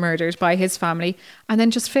killed or murdered by his family, and then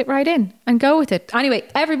just fit right in and go with it? Anyway,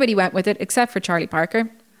 everybody went with it except for Charlie Parker.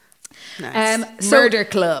 Nice. So Murder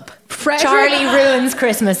club. Charlie ruins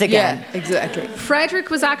Christmas again. Yeah, exactly. Frederick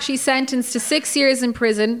was actually sentenced to 6 years in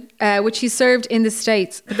prison, which he served in the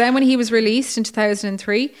States. But then when he was released in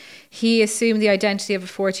 2003, he assumed the identity of a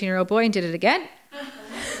 14-year-old boy and did it again.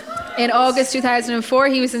 In August 2004,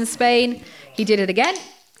 he was in Spain. He did it again.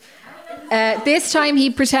 This time he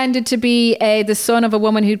pretended to be the son of a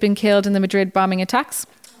woman who'd been killed in the Madrid bombing attacks.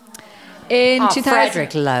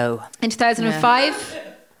 Frederick Lowe. In 2005,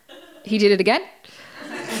 he did it again.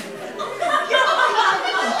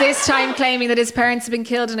 This time claiming that his parents had been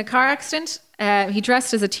killed in a car accident. He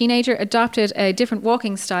dressed as a teenager, adopted a different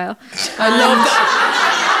walking style. I love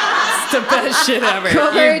that. It's the best shit ever.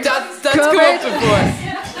 That's come up before.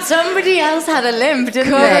 Somebody else had a limp,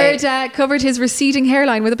 didn't they? Covered his receding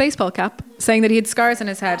hairline with a baseball cap, saying that he had scars on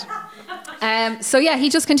his head. So yeah, he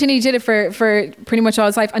just continued, did it for pretty much all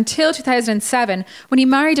his life until 2007 when he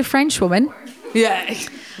married a French woman. Yeah.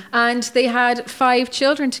 And they had 5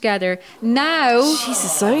 children together. Now...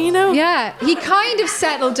 Jesus, so you know. Yeah, he kind of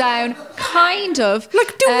settled down, kind of.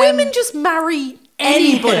 Like, do women just marry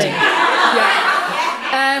anybody?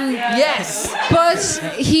 Yes. But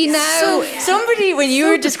he now... So somebody, when you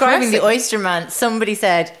were describing the Oyster Man, somebody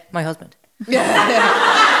said, my husband. Yeah.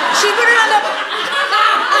 She put her hand up.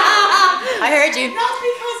 I heard you. Not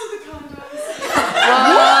because of the condoms.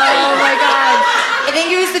 Oh my God. I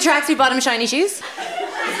think it was the tracksuit bottom shiny shoes.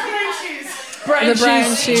 Brown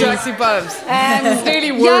shoes. Tracksuit bottoms. It's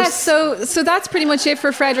nearly worse. Yeah, so that's pretty much it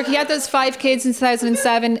for Frederick. He had those 5 kids in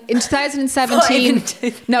 2007. In 2017,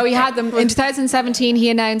 no, he had them. In 2017,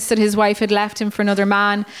 he announced that his wife had left him for another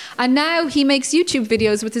man, and now he makes YouTube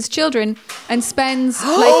videos with his children and spends.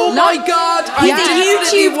 Oh my God! He's a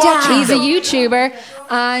YouTube dad. He's a YouTuber,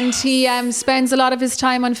 and he spends a lot of his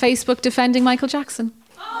time on Facebook defending Michael Jackson.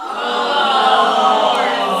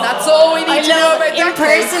 That's all we need to know about that.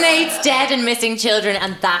 Impersonates dead and missing children,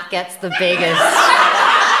 and that gets the biggest. No,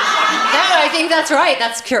 I think that's right.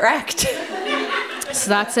 That's correct. So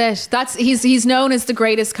that's it. He's known as the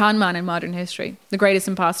greatest con man in modern history, the greatest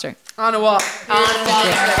imposter. On a what?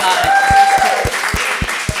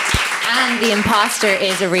 And The Imposter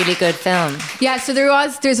is a really good film. Yeah, so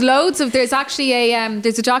there's actually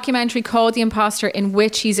there's a documentary called The Imposter in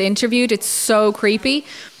which he's interviewed. It's so creepy.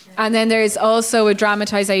 And then there's also a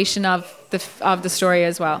dramatization of the story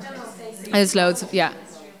as well. There's loads of, yeah.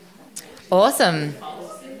 Awesome.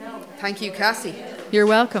 Thank you, Cassie. You're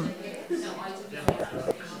welcome.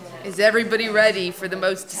 Is everybody ready for the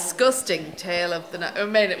most disgusting tale of the night? Oh,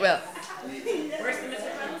 made it well.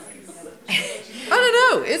 I don't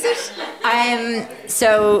know, is it?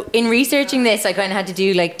 So in researching this, I kind of had to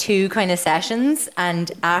do like 2 kind of sessions,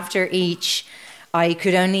 and after each, I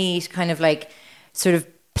could only eat kind of like sort of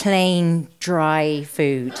plain dry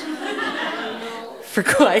food for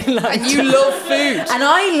quite a long time. And you love food. And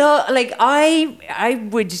I love, like, I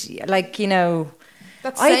would, like, you know,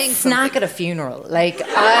 I'd snack at a funeral. Like,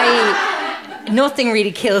 nothing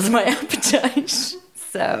really kills my appetite.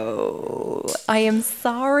 So I am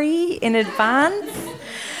sorry in advance.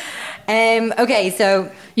 Okay, so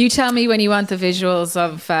you tell me when you want the visuals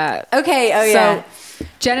of. Okay. Oh yeah. So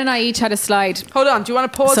Jen and I each had a slide. Hold on. Do you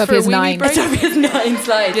want to pause for a wee break? Sophia's 9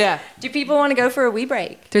 slide. Yeah. Do people want to go for a wee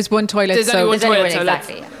break? There's one toilet. There's only one toilet. So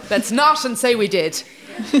exactly. Let's not and say we did.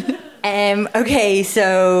 Okay,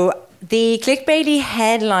 so the clickbaity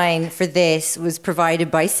headline for this was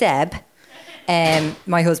provided by Seb,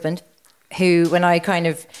 my husband, who, when I kind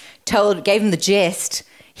of gave him the gist,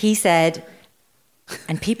 he said,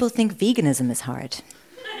 and people think veganism is hard.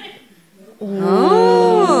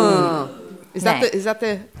 Oh. Is that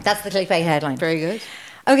the... That's the clickbait headline. Very good.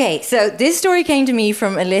 Okay, so this story came to me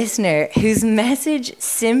from a listener whose message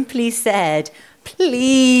simply said,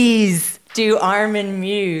 please do Armin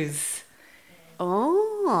Muse.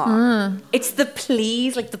 Oh. It's the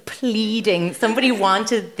please, like the pleading. Somebody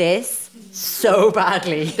wanted this so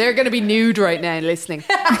badly. They're going to be nude right now listening.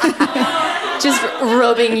 Just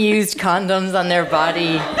rubbing used condoms on their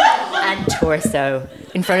body and torso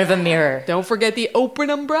in front of a mirror. Don't forget the open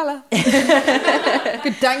umbrella. You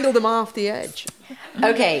could dangle them off the edge.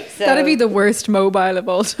 Okay, so... That'd be the worst mobile of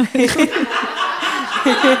all time.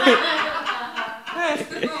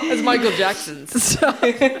 As Michael Jackson's.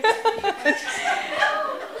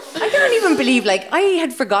 I can't even believe, like, I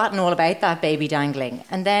had forgotten all about that baby dangling.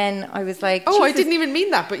 And then I was like... Oh, Jesus. I didn't even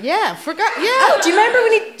mean that, but yeah, forgot, yeah. Oh, do you remember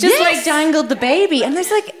when he just, like, dangled the baby? And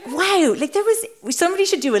there's like, wow, like, somebody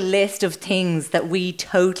should do a list of things that we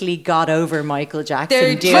totally got over Michael Jackson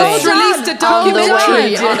They doing. just released a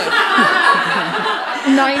documentary on it.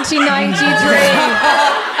 1993.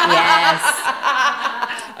 Yes.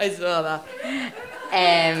 I saw that.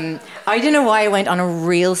 I don't know why I went on a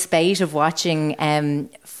real spate of watching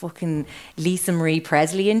fucking Lisa Marie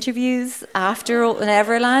Presley interviews after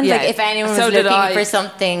Neverland. Yeah, like, if anyone was looking for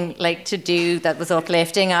something like to do that was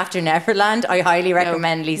uplifting after Neverland, I highly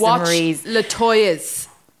recommend Lisa Marie's. Watch LaToya's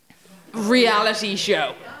reality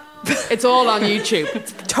show. It's all on YouTube.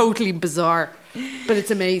 It's totally bizarre, but it's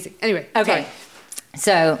amazing. Anyway, okay.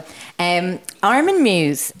 So, Armin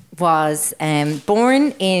Muse was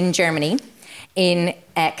born in Germany in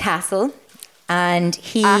Kassel, and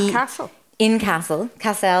he Kassel. In Kassel.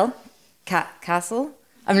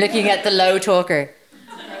 I'm looking at the low talker.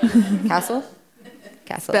 Kassel.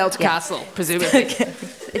 Spelled castle, presumably.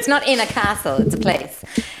 It's not in a castle; it's a place.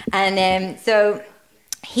 And so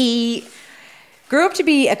He grew up to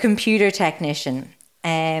be a computer technician,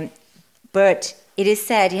 but it is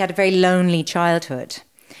said he had a very lonely childhood.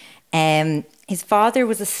 His father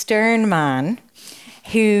was a stern man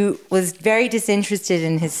who was very disinterested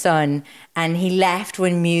in his son, and he left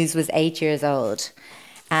when Muse was 8 years old.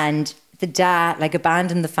 And the dad,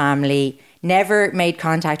 abandoned the family, never made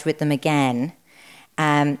contact with them again.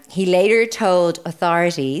 He later told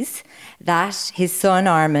authorities that his son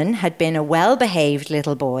Armin had been a well-behaved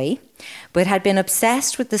little boy, but had been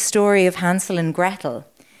obsessed with the story of Hansel and Gretel.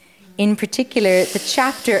 In particular, the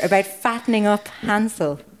chapter about fattening up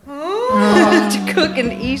Hansel to cook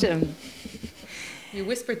and eat him. You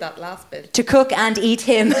whispered that last bit. To cook and eat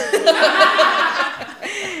him.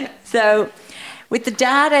 So, with the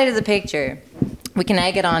dad out of the picture, we can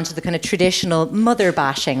now get on to the kind of traditional mother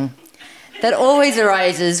bashing that always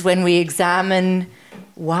arises when we examine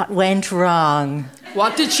what went wrong.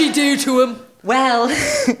 What did she do to him? Well,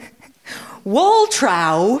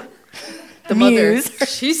 Waltrow, the Muse, mother,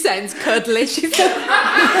 she sounds cuddly. She's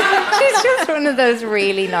just one of those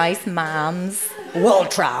really nice moms.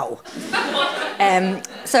 Waltrow.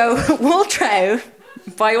 So Waltrow,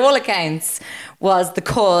 by all accounts, was the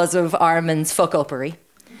cause of Armin's fuck-uppery,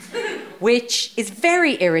 which is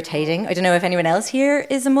very irritating. I don't know if anyone else here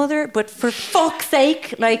is a mother, but for fuck's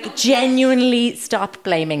sake, genuinely stop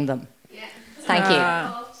blaming them. Thank you.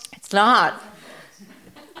 It's not.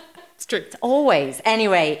 It's true. It's always.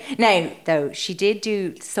 Anyway, now, though, she did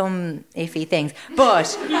do some iffy things. But,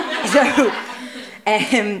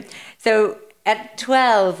 so at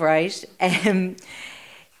 12, right?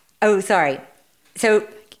 So,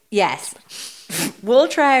 yes.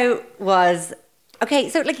 Waltrow was... Okay,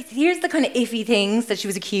 so here's the kind of iffy things that she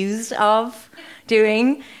was accused of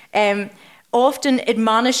doing. Often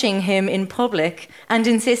admonishing him in public and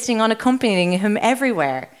insisting on accompanying him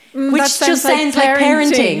everywhere. Which just sounds like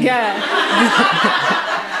parenting. Yeah.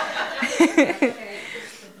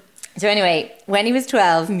 So anyway, when he was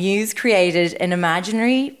 12, Muse created an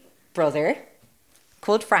imaginary brother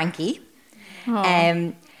called Frankie.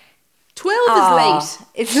 12 is late.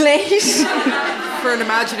 It's late. For an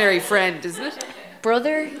imaginary friend, isn't it?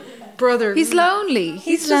 Brother. He's lonely.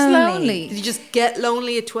 He's just lonely. Did you just get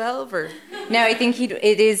lonely at 12 or? No, I think he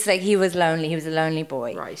was lonely. He was a lonely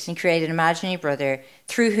boy. Right. He created an imaginary brother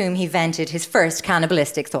through whom he vented his first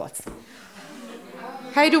cannibalistic thoughts.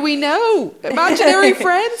 How do we know? Imaginary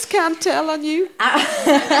friends can't tell on you.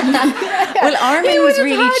 Well, Armin was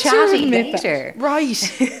really chatty later.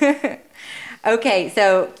 Right. Okay,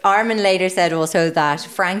 so Armin later said also that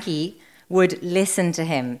Frankie would listen to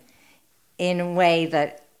him in a way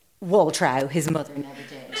that Waltrow, his mother, never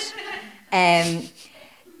did.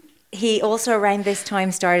 He also around this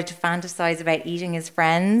time started to fantasize about eating his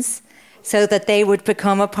friends so that they would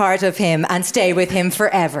become a part of him and stay with him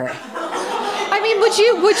forever. I mean, would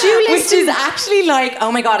you listen? Which is actually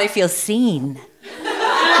oh my God, I feel seen.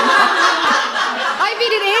 I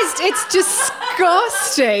mean, it is. It's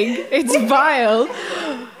disgusting. It's vile.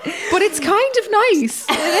 But it's kind of nice.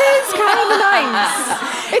 It is kind of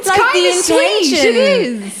nice. It's kind of sweet. It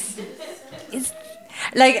is.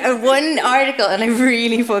 One article, and I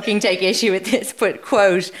really fucking take issue with this, but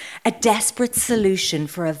quote, a desperate solution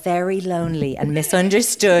for a very lonely and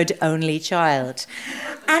misunderstood only child.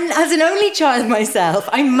 And as an only child myself,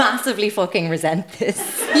 I massively fucking resent this.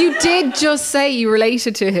 You did just say you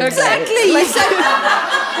related to him. Exactly.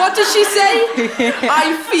 What did she say?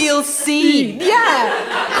 I feel seen. Yeah.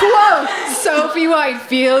 Quote, Sophie White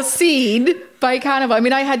feels seen by cannibal. I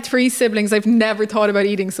mean, I had 3 siblings. I've never thought about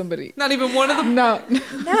eating somebody. Not even one of them? No.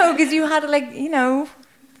 No, because you had,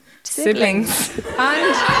 siblings.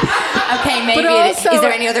 And okay, maybe also, is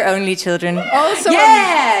there any other only children? Also,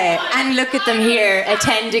 and look at them here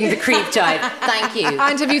attending the creep type. Thank you.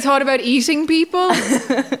 And have you thought about eating people?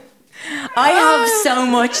 I have so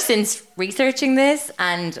much since researching this,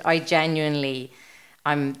 and I genuinely,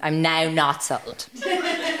 I'm now not sold.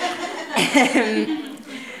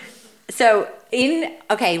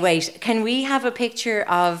 Can we have a picture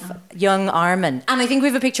of young Armin? And I think we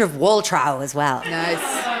have a picture of Waltrow as well. Nice.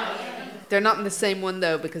 They're not in the same one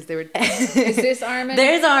though, because they were... Is this Armin?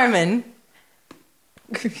 There's Armin.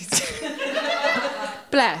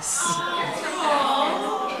 Bless.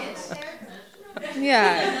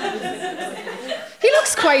 Yeah. He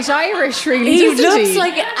looks quite Irish, really, He doesn't looks he?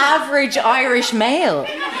 like an average Irish male.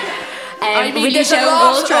 I mean, will you there's a show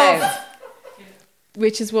lot Waltrow? of...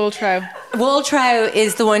 Which is Waltrow? Waltrow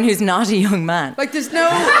is the one who's not a young man. There's no...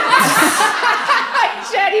 I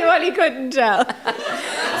genuinely couldn't tell.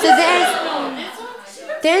 So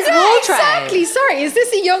there's Waltrow. Exactly. Sorry, is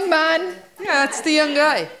this a young man? Yeah, it's the young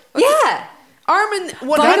guy. Yeah. Armin,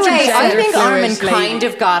 By the way, I think Armin fluid kind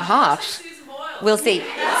of got hot. We'll see.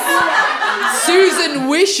 Susan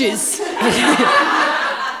wishes.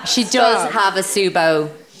 She does have a Subo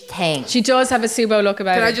thing. She does have a Subo look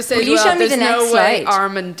about Can her. I just say Will as you well, show me there's the next no way slide?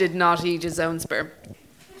 Armin did not eat his own sperm.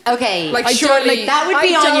 Okay. Like, I surely- don't, like that would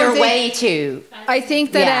be I on don't your think- way to. I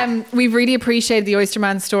think that Yeah. we really appreciated the Oyster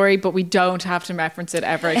Man story, but we don't have to reference it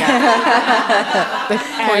ever again.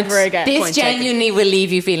 Ever again. This Point taken. genuinely will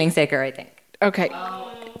leave you feeling sicker, I think. Okay.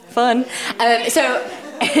 Fun. So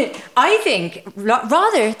I think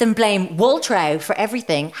rather than blame Waltrow for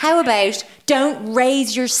everything, how about don't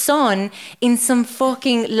raise your son in some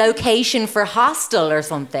fucking location for hostel or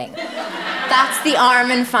something? That's the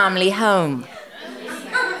Armin family home.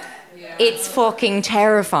 It's fucking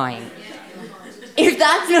terrifying. If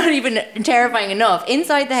that's not even terrifying enough,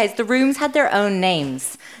 inside the house, the rooms had their own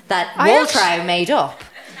names that Waltrow made up,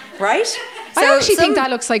 right? I actually think that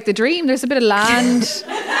looks like the dream. There's a bit of land.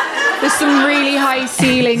 There's some really high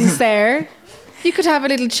ceilings there. You could have a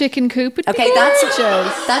little chicken coop. It'd be Okay,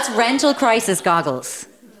 gorgeous. that's rental crisis goggles.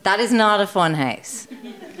 That is not a fun house.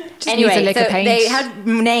 Just needs a Anyway, lick so of paint. they had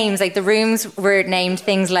names, like the rooms were named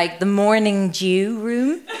things like the Morning Dew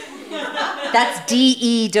room. That's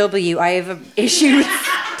DEW. I have an issue with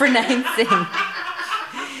pronouncing.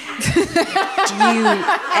 Dew.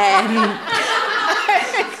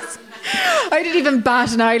 I didn't even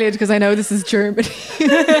bat an eyelid because I know this is Germany.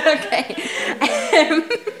 Okay.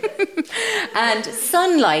 And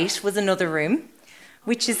Sunlight was another room,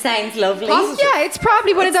 which sounds lovely. Yeah, it's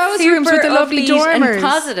probably one of those rooms with the lovely upbeat dormers. and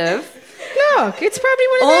positive. Look, it's probably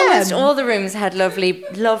one of Almost them. all the rooms had lovely,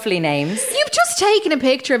 lovely names. You've just taken a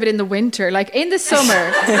picture of it in the winter, like in the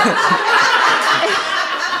summer.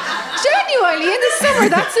 Genuinely, in the summer,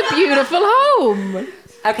 that's a beautiful home.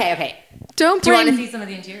 Okay. Don't Do you bring... want to see some of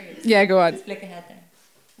the interiors? Yeah, go on. Look ahead there.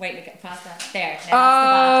 Wait, look past that. There.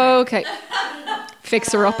 Now Oh, okay.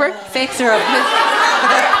 Fixer-upper. that's the bathroom. Fixer up.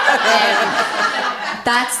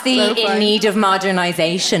 That's the So in fine. need of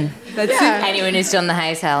modernisation. That's Yeah. Anyone who's done the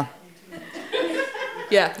house hell.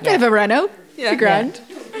 Yeah. Bit of a reno. Yeah. Be grand.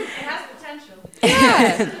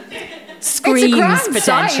 Screams It's a grand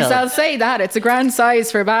potential. size, I'll say that. It's a grand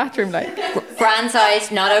size for a bathroom, like. Grand size,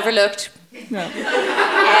 not overlooked. No.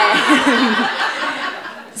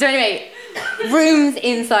 So anyway, rooms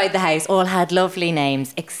inside the house all had lovely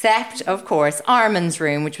names, except, of course, Armin's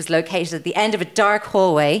room, which was located at the end of a dark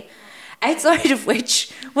hallway, outside of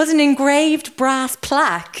which was an engraved brass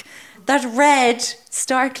plaque that read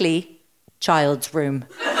starkly, "Child's room."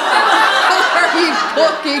 Are you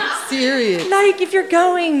fucking serious? Like, if you're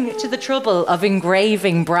going to the trouble of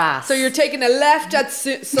engraving brass. So you're taking a left at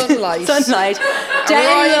sunlight, Sunlight, a down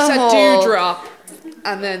right the at hall, dewdrop,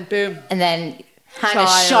 and then boom. and then hang Child.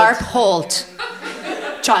 a sharp halt.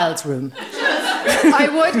 Child's room. I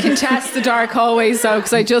would contest the dark hallways, though,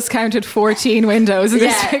 because I just counted 14 windows in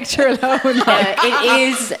this Yeah. picture alone. It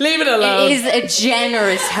is. Leave it alone. It is a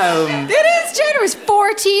generous home. It is generous.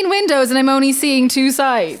 14 windows, and I'm only seeing two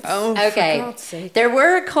sides. Oh, Okay. for God's sake. There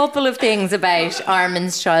were a couple of things about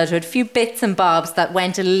Armin's childhood, a few bits and bobs that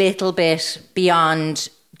went a little bit beyond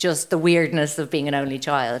just the weirdness of being an only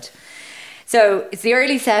child. So it's the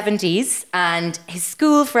early 70s, and his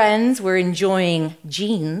school friends were enjoying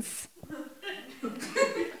jeans.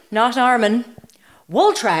 Not Armin.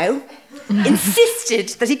 Waltrow insisted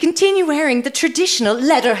that he continue wearing the traditional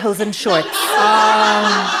lederhosen shorts.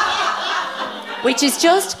 Which is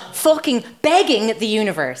just fucking begging the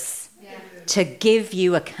universe to give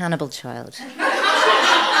you a cannibal child.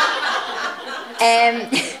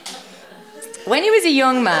 When he was a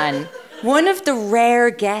young man, one of the rare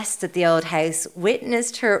guests at the old house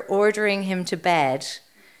witnessed her ordering him to bed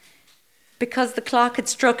because the clock had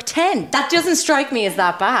struck 10. That doesn't strike me as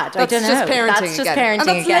that bad. That's I don't just know. parenting That's just again. parenting And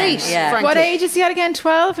that's again. late, Yeah. frankly. What age is he at again?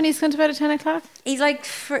 12, and he's going to bed at 10 o'clock? He's like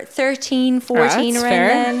 13, 14 That's around fair.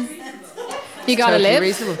 then. You got to Totally live.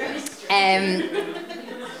 reasonable.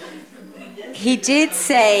 He did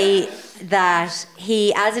say that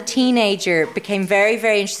he, as a teenager, became very,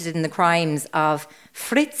 very interested in the crimes of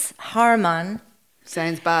Fritz Haarmann,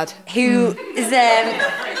 Sounds bad. who is,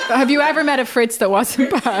 Have you ever met a Fritz that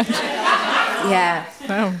wasn't bad? yeah,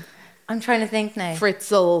 No. I'm trying to think now.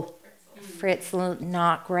 Fritzl. Fritzl,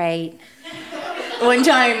 not great. One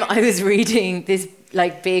time I was reading this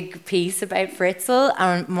like big piece about Fritzl,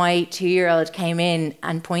 and my 2-year-old came in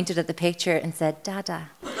and pointed at the picture and said, "Dada."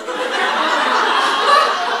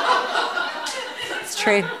 It's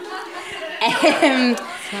true.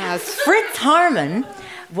 Fritz Haarmann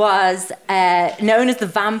was known as the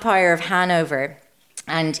Vampire of Hanover,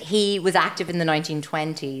 and he was active in the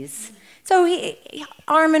 1920s. So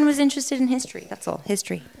Armin was interested in history. That's all,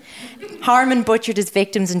 history. Harmon butchered his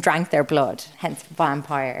victims and drank their blood, hence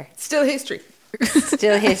vampire. Still history.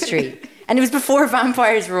 Still history. And it was before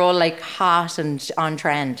vampires were all like hot and on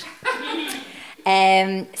trend.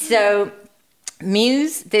 So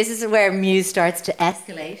Muse, this is where Muse starts to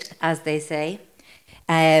escalate, as they say.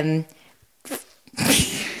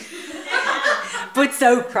 But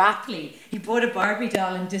so crappily. He bought a Barbie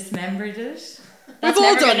doll and dismembered it. That's We've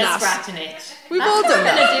all never done gonna that. Scratch an itch. We've all done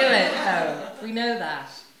that. That's never gonna do it. Oh, we know that.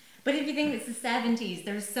 But if you think it's the 70s,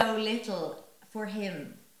 there's so little for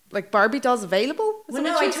him. Like Barbie dolls available? Well,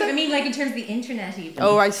 no, I mean like in terms of the internet even.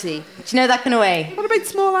 Oh, I see. Do you know that kind of way? What about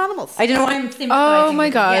small animals? I don't know why I'm sympathising. Oh my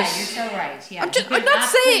with- gosh. Yeah, you're so right. Yeah. I'm not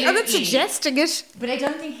saying, I'm not Absolutely. suggesting it. But I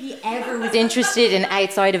don't think he ever was interested in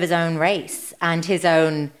outside of his own race and his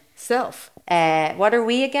own Self. what are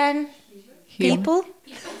we again? People?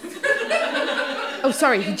 Oh,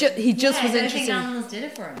 sorry, he just was I don't think interested. animals did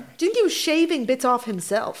it for him. Do you think he was shaving bits off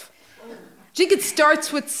himself? Do you think it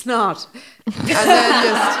starts with snot and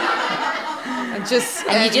then just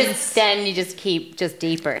And you just keep just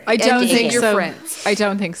deeper. I don't Ending think your so. friends. I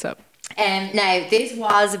don't think so. Now this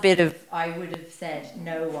was a bit of I would have said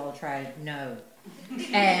no, Waltraud, no.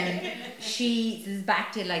 This is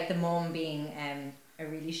back to like the mum being a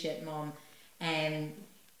really shit mum.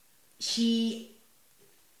 She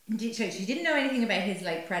didn't know anything about his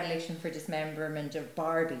like predilection for dismemberment of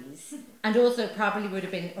Barbies, and also probably would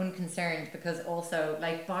have been unconcerned because also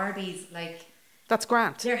like Barbies like that's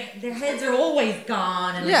grand. their heads are always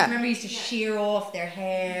gone, and like, Yeah. remember he used to shear off their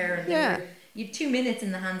hair, and Yeah. you have 2 minutes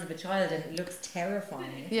in the hands of a child, and it looks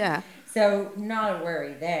terrifying. Yeah. So not a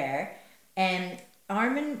worry there.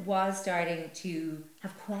 Armin was starting to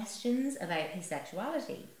have questions about his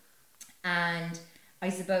sexuality, and I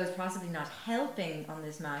suppose possibly not helping on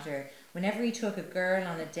this matter, whenever he took a girl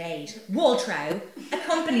on a date, Waltraud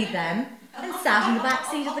accompanied them and sat in the back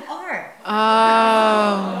seat of the car.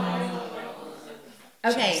 Oh.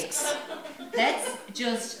 Okay, let's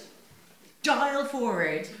just dial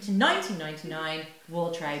forward to 1999.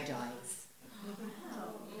 Waltraud dies,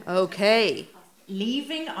 Okay.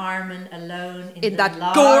 leaving Armin alone in In the that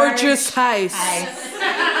large gorgeous house.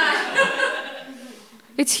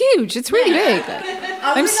 It's huge. It's really big.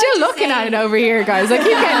 I'm still looking at it over here, guys. I keep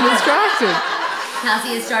getting distracted.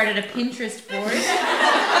 Cassie has started a Pinterest board.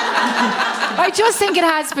 I just think it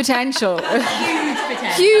has potential. Huge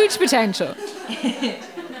potential. Huge potential.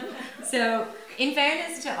 So, in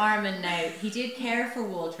fairness to Armin now, he did care for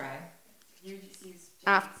Waltraud.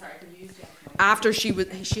 After she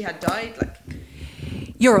had died, like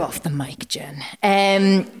You're off the mic, Jen.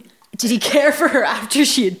 Did he care for her after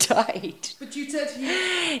she had died? But you said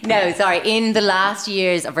he... No, sorry. In the last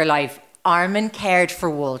years of her life, Armin cared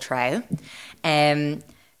for Waltraud.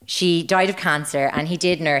 She died of cancer, and he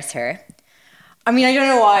did nurse her. I mean, I don't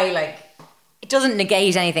know why, like, it doesn't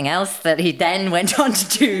negate anything else that he then went on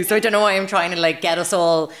to do. So I don't know why I'm trying to, like, get us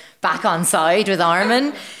all back on side with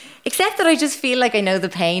Armin. Except that I just feel like I know the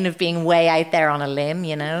pain of being way out there on a limb,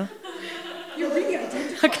 you know? You're really identified.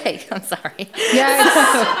 Okay, I'm sorry. Yeah,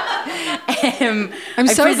 I'm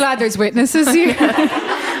so glad there's witnesses here.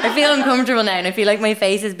 I feel uncomfortable now, and I feel like my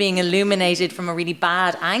face is being illuminated from a really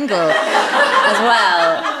bad angle as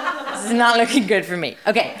well. This is not looking good for me.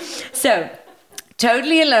 Okay, so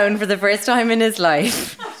totally alone for the first time in his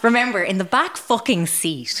life. Remember, in the back fucking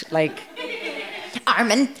seat, like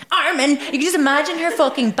Armin. You can just imagine her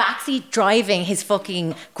fucking backseat driving his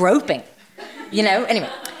fucking groping. You know. Anyway.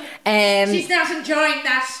 She's not enjoying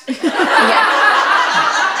that.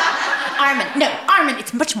 Yeah. Armin,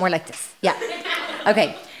 it's much more like this. Yeah.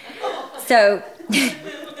 Okay. So,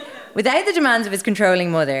 without the demands of his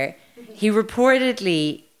controlling mother, he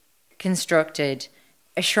reportedly constructed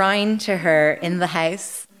a shrine to her in the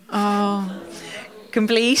house. Oh.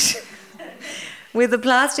 Complete with a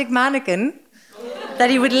plastic mannequin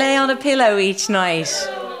that he would lay on a pillow each night.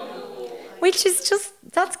 Which is just,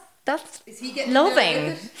 that's Is he getting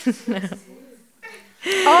loving.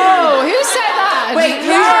 Oh, who said that? Wait,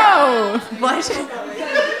 no. What?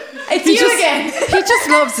 It's you again. He just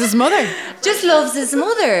loves his mother. Just loves his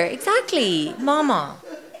mother. Exactly. Mama.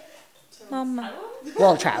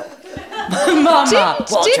 Waltraud. Mama.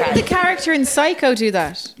 Didn't the character in Psycho do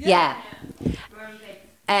that? Yeah.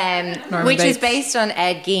 Norman Which is Bates. based on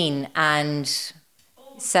Ed Gein, and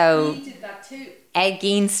so Ed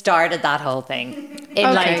Gein started that whole thing.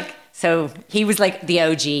 Okay. So he was like the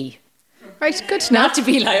OG. Right, good to know. Not to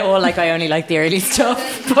be like, oh, like I only like the early stuff,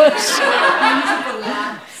 but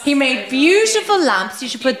he made beautiful lamps. You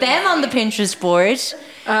should put them on the Pinterest board.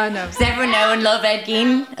 No. Does everyone know and love Ed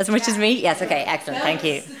Gein as much as me? Yes, okay, excellent, thank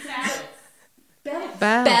you.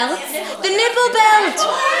 Belts? The nipple belt!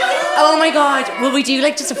 Oh my God. Will we do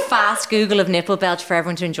like just a fast Google of nipple belt for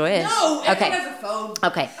everyone to enjoy it? No, okay. everyone has a phone.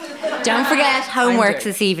 Okay. Don't forget homework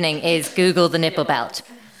this evening is Google the nipple belt.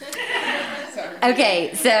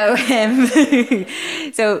 Okay, so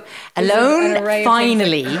so alone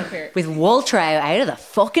finally with Waltrow out of the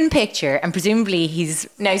fucking picture, and presumably he's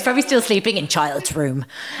probably still sleeping in child's room,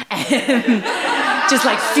 just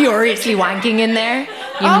like furiously wanking in there.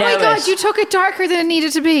 Oh my God, you took it darker than it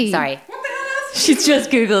needed to be. Sorry. She's just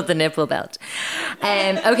Googled the nipple belt.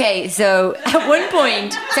 Okay, so at one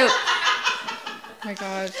point, oh my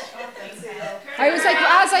God. I was like,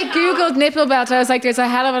 as I Googled nipple belt, I was like, there's a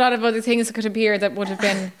hell of a lot of other things that could appear that would have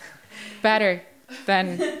been better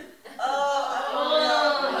than...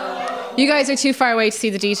 You guys are too far away to see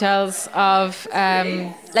the details of...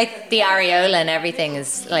 like the areola and everything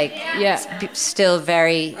is like, still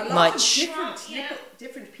very much...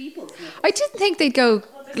 Different people. I didn't think they'd go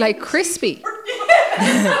like crispy.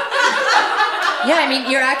 Yeah, I mean,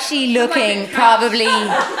 you're actually looking probably...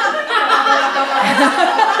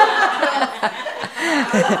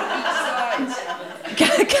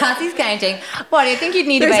 Kathy's counting. What, I think you'd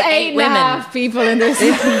need There's about 8 women. There's 8.5 people in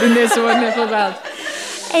this one nipple belt.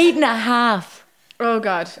 8.5. Oh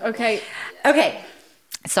God, okay. Okay,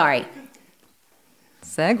 sorry.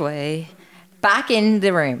 Segue. Back in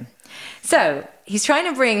the room. So, he's trying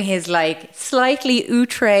to bring his like slightly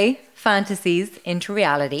outre fantasies into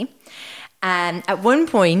reality. And at one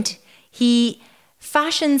point, he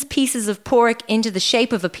fashions pieces of pork into the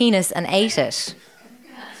shape of a penis and ate it.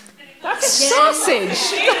 That's a sausage.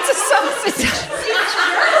 That's a sausage.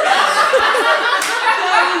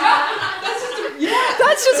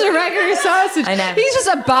 That's just a regular sausage. I know. He's just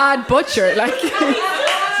a bad butcher. Like,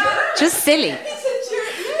 just silly.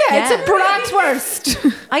 Yeah, it's a bratwurst.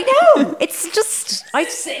 I know. It's just...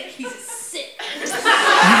 He's sick. He's sick.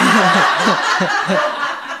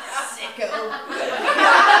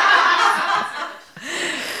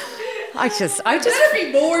 I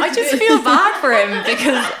just feel bad for him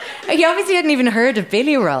because he obviously hadn't even heard of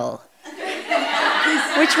Billy Roll,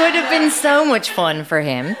 which would have been so much fun for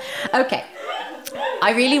him. Okay,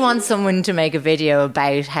 I really want someone to make a video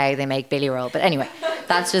about how they make Billy Roll, but anyway,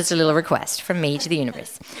 that's just a little request from me to the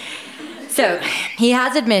universe. So he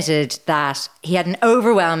has admitted that he had an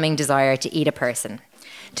overwhelming desire to eat a person,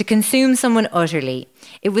 to consume someone utterly.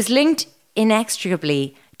 It was linked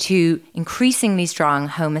inextricably to increasingly strong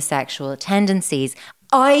homosexual tendencies.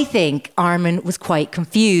 I think Armin was quite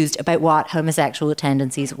confused about what homosexual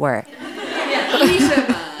tendencies were.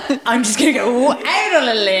 I'm just going to go out on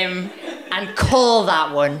a limb and call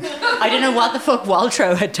that one. I don't know what the fuck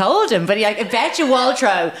Waltrow had told him, but I bet you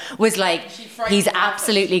Waltrow was like, he's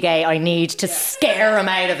absolutely gay, I need to scare him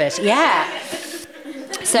out of it. Yeah.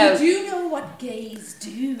 So, you do know what gays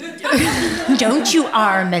do. Don't you,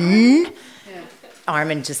 Armin?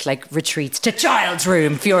 Armin just like retreats to child's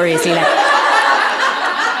room furiously, like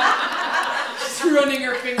She's running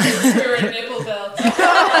her fingers through her nipple belt.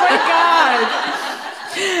 oh my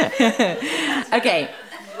God. Okay,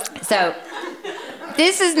 so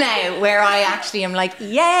this is now where I actually am like,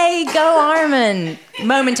 yay, go Armin,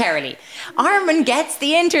 momentarily. Armin gets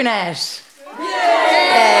the internet.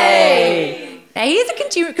 Yay! Now, he's a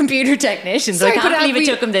computer technician, so I can't believe it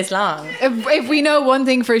took him this long. If we know one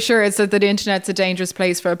thing for sure, it's that the internet's a dangerous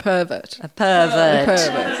place for a pervert. A pervert.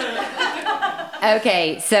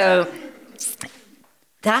 Okay, so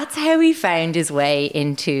that's how he found his way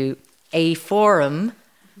into a forum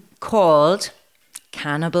called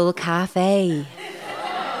Cannibal Cafe.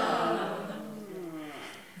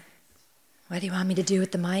 What do you want me to do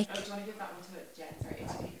with the mic?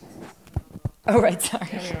 Oh, right, sorry.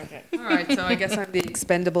 All right, so I guess I'm the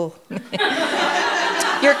expendable.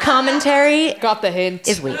 Your commentary Got the hint.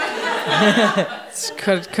 is weak.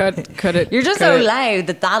 Could it? You're just so loud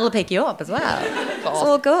that that'll pick you up as well. It's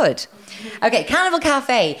all good. Okay, Cannibal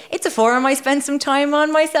Cafe. It's a forum I spent some time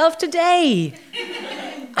on myself today.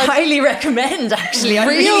 Highly recommend, actually. I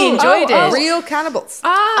really enjoyed it. Real cannibals.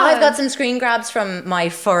 I've got some screen grabs from my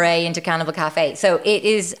foray into Cannibal Cafe. So it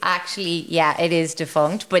is actually, it is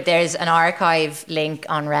defunct, but there's an archive link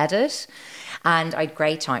on Reddit, and I had a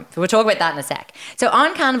great time. So we'll talk about that in a sec. So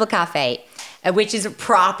on Cannibal Cafe, which is a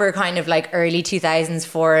proper kind of like early 2000s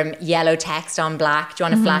forum, yellow text on black. Do you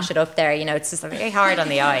want to flash it up there? You know, it's just very hard on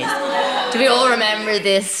the eyes. Do we all remember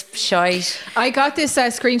this shite? I got this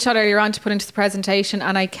screenshot earlier on to put into the presentation,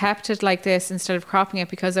 and I kept it like this instead of cropping it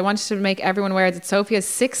because I wanted to make everyone aware that Sophie has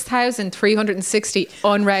 6,360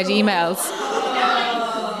 unread emails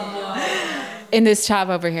in this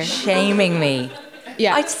tab over here. Shaming me.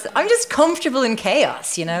 Yeah. I'm just comfortable in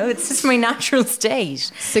chaos, you know? It's just my natural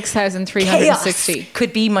state. 6,360. Chaos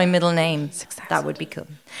could be my middle name. That would be cool.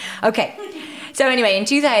 Okay. So anyway, in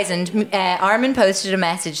 2000, Armin posted a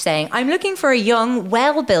message saying, I'm looking for a young,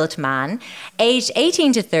 well-built man, aged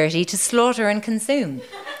 18 to 30, to slaughter and consume.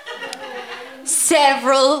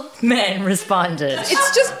 Several men responded.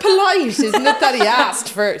 It's just polite, isn't it, that he asked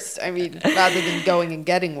first? I mean, rather than going and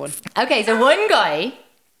getting one. Okay, so one guy,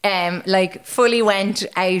 fully went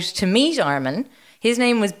out to meet Armin. His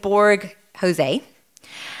name was Borg Jose.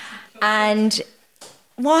 And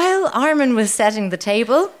while Armin was setting the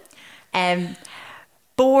table,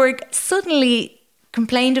 Borg suddenly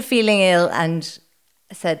complained of feeling ill and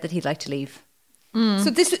said that he'd like to leave.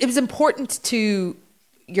 So it was important to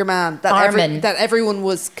your man that that everyone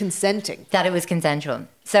was consenting. That it was consensual.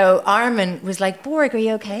 So Armin was like, Borg, are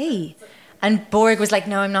you okay? And Borg was like,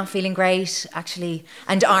 no, I'm not feeling great, actually.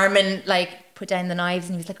 And Armin put down the knives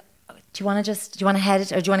and he was like, do you want to head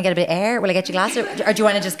it, or do you want to get a bit of air? Will I get you a glass? Or do you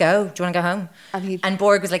want to just go? Do you want to go home? And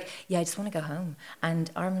Borg was like, yeah, I just want to go home. And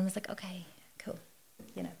Armin was like, okay, cool,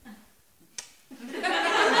 you know.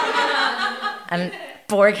 And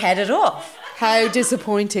Borg headed off. How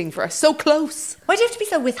disappointing for us. So close. Why do you have to be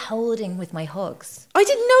so withholding with my hugs? I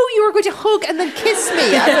didn't know you were going to hug and then kiss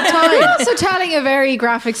me at the time. You're also telling a very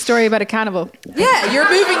graphic story about a cannibal. Yeah, you're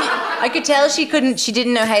moving. I could tell she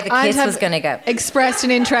didn't know how the kiss was going to go. Expressed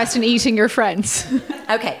an interest in eating your friends.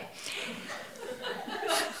 Okay.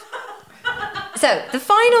 So the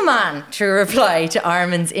final man to reply to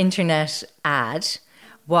Armin's internet ad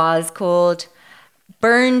was called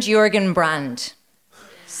Bernd Jürgen Brand.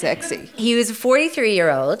 Sexy. He was a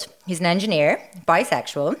 43-year-old. He's an engineer,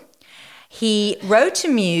 bisexual. He wrote to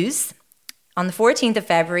Muse on the 14th of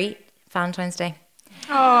February, Valentine's Day,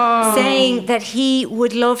 saying that he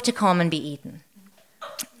would love to come and be eaten.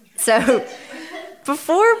 So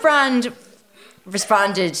before Brand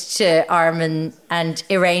responded to Armin and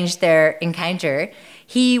arranged their encounter,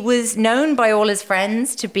 he was known by all his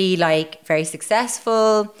friends to be very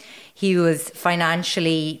successful. He was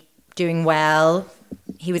financially doing well.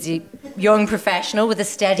 He was a young professional with a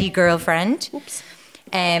steady girlfriend. Oops.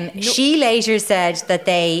 She later said that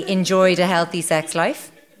they enjoyed a healthy sex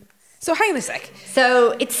life. So hang on a sec.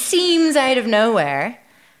 So it seems out of nowhere.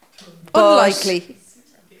 Unlikely.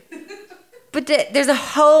 But there's a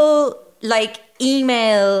whole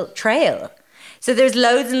email trail. So there's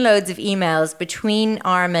loads and loads of emails between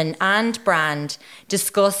Armin and Brand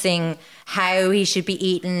discussing how he should be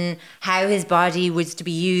eaten, how his body was to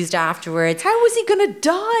be used afterwards. How was he going to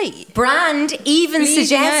die? Brand even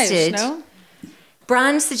suggested... Out, no?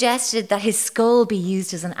 Brand suggested that his skull be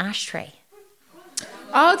used as an ashtray.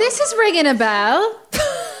 Oh, this is ringing a bell.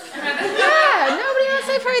 Yeah, nobody else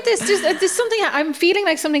I've heard this. There's something... I'm feeling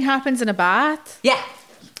like something happens in a bath. Yeah.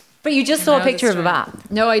 But you just saw a picture of a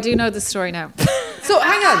bath. No, I do know the story now. So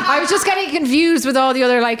hang on. I was just getting confused with all the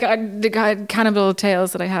other the cannibal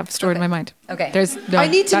tales that I have stored in my mind. Okay. I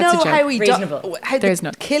need to know how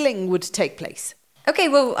the killing would take place. Okay,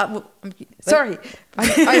 well... sorry.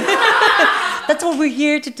 That's what we're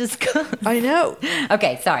here to discuss. I know.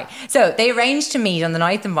 Okay, sorry. So they arranged to meet on the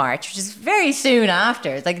 9th of March, which is very soon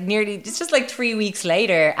after. It's just 3 weeks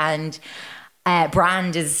later, and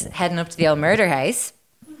Brand is heading up to the old murder house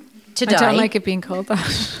to die. I don't like it being called that.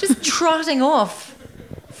 Just trotting off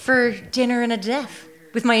for dinner and a death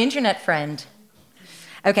with my internet friend.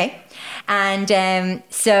 Okay. And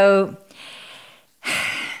so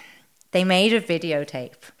they made a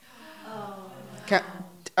videotape.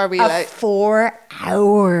 Are we a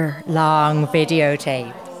 4-hour long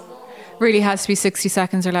videotape? Really has to be 60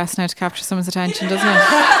 seconds or less now to capture someone's attention, doesn't it?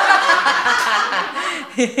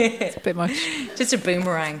 It's a bit much. Just a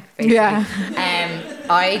boomerang, basically. Yeah.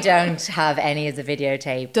 I don't have any of the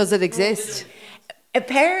videotape. Does it exist?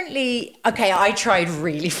 Apparently, okay, I tried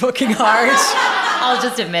really fucking hard. I'll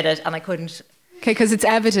just admit it, and I couldn't. Okay, because it's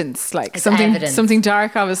evidence, something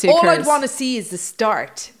dark obviously occurs. All I'd want to see is the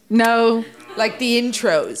start. No. The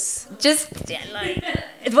intros. Just, in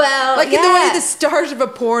the way the start of a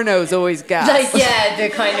porno is always gas. The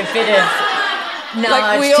kind of bit of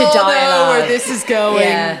nod we to all dialogue. know where this is going.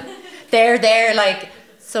 Yeah. They're there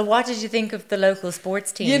so what did you think of the local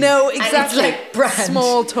sports team? Exactly. And it's Brand,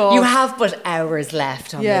 small talk. You have but hours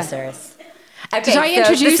left on this earth. Okay, did I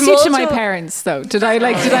introduce you to my parents though? Did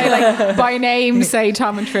I by name say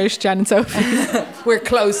Tom and Trish, Jen and Sophie? We're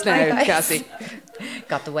close now, Cassie.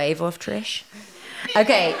 Got the wave off Trish.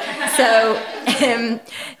 Okay, so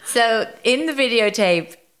in the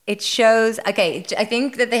videotape it shows. Okay, I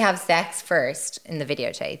think that they have sex first in the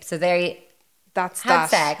videotape. So they had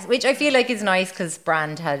sex, which I feel like is nice because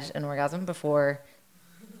Brand had an orgasm before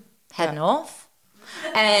heading off.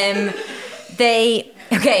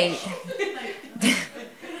 Okay.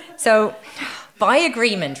 So, by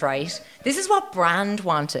agreement, right? This is what Brand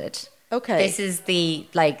wanted. Okay. This is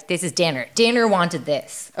dinner. Dinner wanted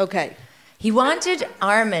this. Okay. He wanted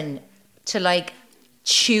Armin to like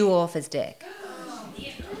chew off his dick.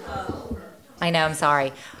 I know, I'm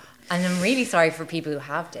sorry. And I'm really sorry for people who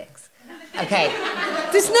have dicks. Okay.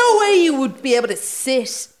 There's no way you would be able to sit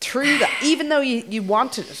through that, even though you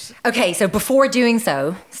wanted it. Okay, so before doing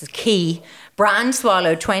so, this is key, Brand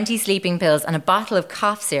swallowed 20 sleeping pills and a bottle of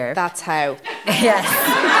cough syrup. That's how. Yes.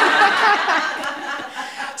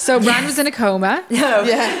 So Brand was in a coma. No.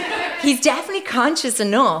 Yeah. He's definitely conscious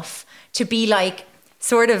enough to be like,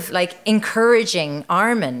 sort of like encouraging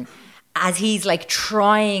Armin as he's like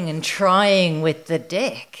trying with the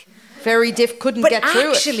dick. Very couldn't get through it.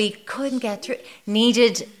 But actually couldn't get through it.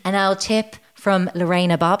 Needed an old tip from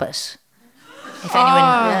Lorena Bobbitt. If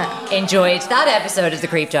anyone enjoyed that episode of The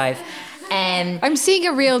Creep Dive. I'm seeing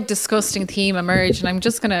a real disgusting theme emerge, and I'm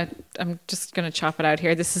just gonna chop it out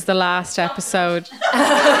here. This is the last episode.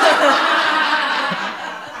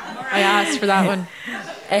 I asked for that one.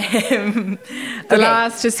 The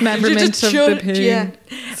last dismemberment of the pin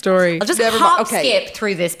story. I'll just skip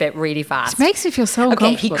through this bit really fast. It makes me feel so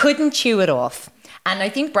uncomfortable. Okay, he couldn't chew it off. And I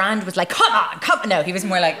think Brand was like, come on. No, he was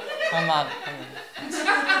more like, come on.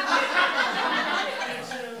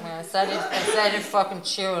 I said it fucking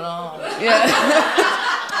chew it off. Yeah.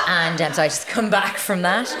 And so I just come back from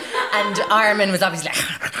that. And Armin was obviously like...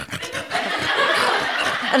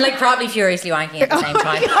 and like probably furiously wanking at the same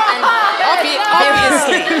time.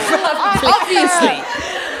 Obviously.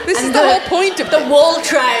 This is the whole point of the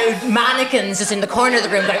Waltroud mannequins just in the corner of the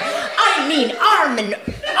room going, I mean Armin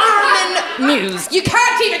Muse. You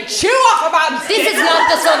can't even chew off a man's This is not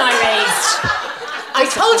the son I raised. I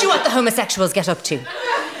told you what the homosexuals get up to.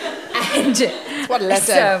 And what a letdown.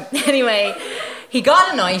 So anyway, he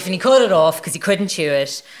got a knife and he cut it off because he couldn't chew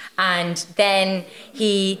it. And then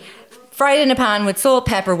he fried it in a pan with salt,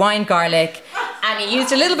 pepper, wine, garlic, and he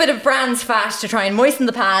used a little bit of Brand's fat to try and moisten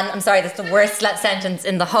the pan. I'm sorry, that's the worst sentence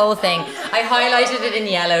in the whole thing. I highlighted it in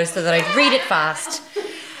yellow so that I'd read it fast.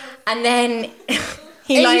 And then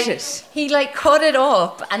he cut it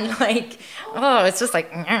up and it's just like,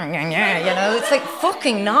 it's like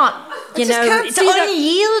fucking not, it's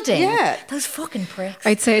unyielding. Yeah. Those fucking pricks.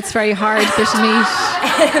 I'd say it's very hard bit of meat.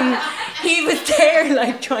 He was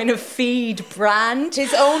there trying to feed Brand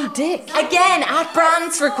his own dick. Again, at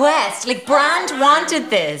Brand's request. Brand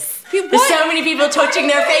wanted this. There's so many people touching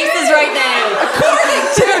their faces right now. According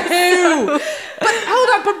to who? But hold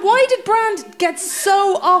on, but why did Brand get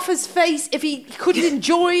so off his face if he couldn't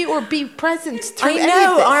enjoy or be present through any of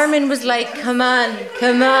this? Armin was like, come on.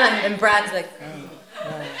 And Brand's like...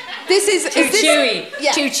 This is too chewy.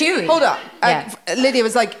 Yeah. Too chewy. Hold on. Lydia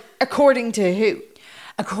was like, according to who?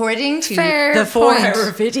 According to Fair the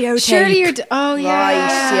 4-hour videotape. Surely you're... Oh, yeah. Right,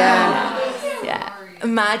 Yeah.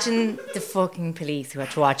 Imagine the fucking police who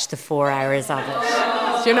had to watch the 4 hours of it.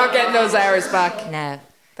 So you're not getting those hours back. No.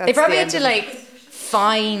 They probably had to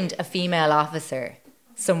find a female officer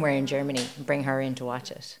somewhere in Germany and bring her in to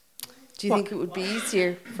watch it. Do you think it would be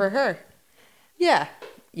easier for her? Yeah.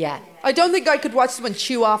 Yeah. I don't think I could watch someone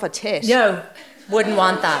chew off a tit. No. Wouldn't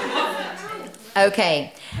want that.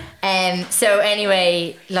 Okay. So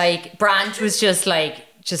anyway, Brand was just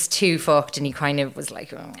too fucked, and he kind of was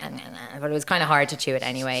like, but it was kind of hard to chew it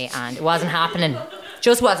anyway, and it wasn't happening.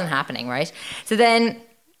 Just wasn't happening, right? So then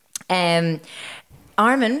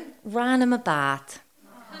Armin ran him a bath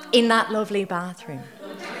in that lovely bathroom.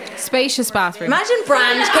 Spacious bathroom. Imagine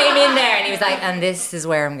Brand came in there and he was like, and this is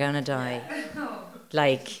where I'm going to die.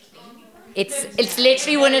 It's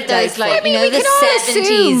literally one of those, the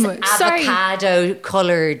 70s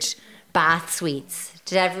avocado-coloured bath suites.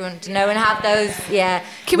 Did no one have those? Yeah.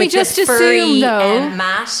 Can we just furry, assume, though?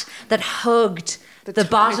 mat that hugged the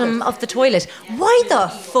bottom of the toilet. Why the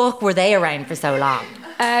fuck were they around for so long?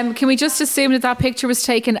 Can we just assume that picture was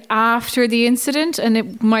taken after the incident and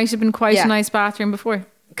it might have been quite a nice bathroom before?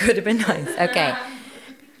 Could have been nice. Okay.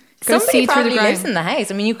 Somebody probably lives in the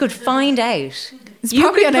house. I mean, you could find out. It's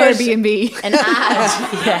probably on Airbnb. An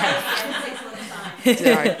ad.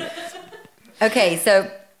 Yeah. Okay, so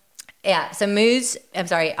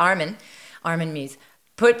Armin Muse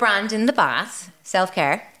put Brand in the bath,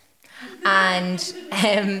 self-care, and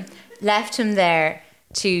left him there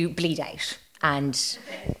to bleed out and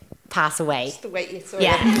pass away. Just the way you saw it.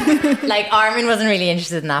 Yeah. Armin wasn't really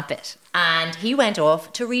interested in that bit. And he went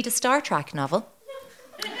off to read a Star Trek novel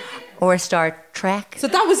or Star Trek. So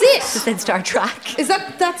that was it. Just said Star Trek.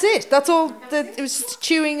 That's it? That's all? It was just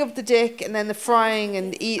chewing of the dick and then the frying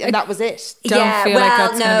and and that was it? Don't feel like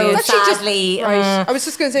that's gonna be it. Sadly. Right. I was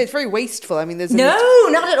just going to say, it's very wasteful. I mean, there's... No,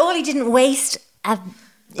 not at all. He didn't waste a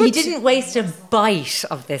bite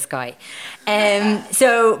of this guy.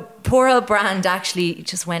 So poor old Brand actually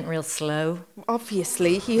just went real slow.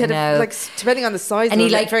 Obviously, he had depending on the size, and of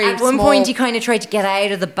he it, very at one small. point he kind of tried to get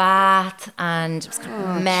out of the bath, and it was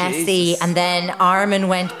kind of messy. Jesus. And then Armin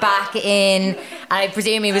went back in, and I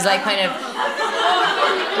presume he was like kind of,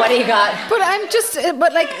 what do you got? But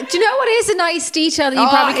do you know what is a nice detail that you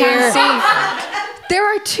probably can't see? There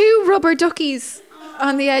are 2 rubber duckies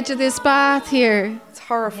on the edge of this bath here. It's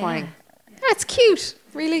horrifying. Yeah. That's cute.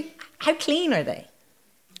 Really? How clean are they?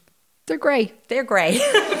 They're grey. They're grey.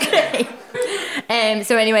 Okay.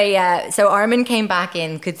 So anyway, so Armin came back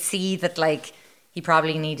in, could see that like he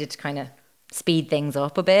probably needed to kind of speed things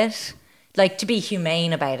up a bit, like to be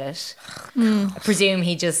humane about it. I presume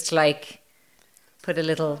he just like put a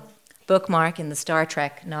little bookmark in the Star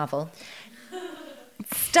Trek novel,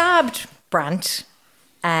 stabbed Brandt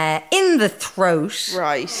in the throat.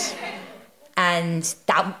 Right. And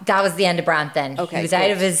that was the end of Brandt then. Okay, he was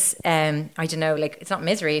out of his, I don't know, like, it's not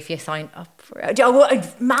misery if you sign up for it. Oh,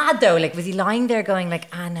 mad though, like, was he lying there going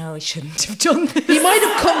like, no, I shouldn't have done this? He might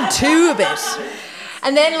have come to a bit.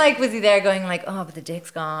 And then, like, was he there going like, oh, but the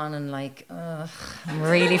dick's gone, and like, I'm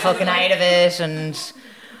really fucking out of it, and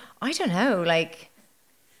I don't know, like,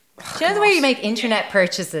 do you know the way you make internet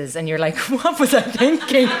purchases and you're like, what was I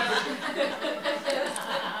thinking?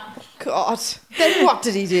 God. Then what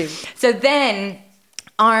did he do? So then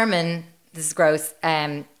Armin, this is gross,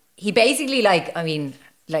 he basically Jipped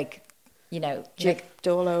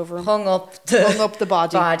all over him. hung up the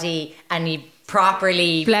body. and he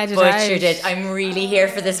properly Bled it butchered out. it. I'm really here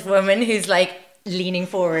for this woman who's like leaning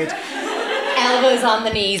forward, elbows on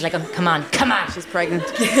the knees, like, come on. She's pregnant.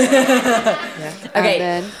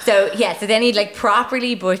 Okay, so then he like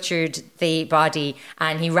properly butchered the body,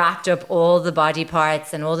 and he wrapped up all the body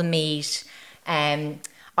parts and all the meat. I'm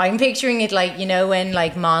picturing it like, you know, when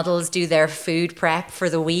like models do their food prep for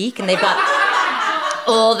the week and they've got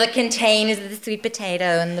all the containers of the sweet potato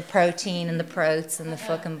and the protein and the protes and the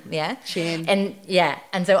fucking, Chin. And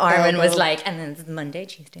so Armin was like, and then it's Monday,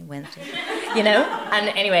 Tuesday, Wednesday, you know? And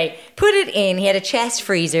anyway, put it in. He had a chest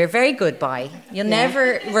freezer. Very good buy. You'll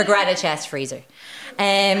never regret a chest freezer. Who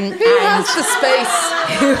has the space?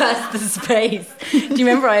 Who has the space? Do you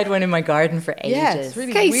remember I had one in my garden for ages? Yeah, it's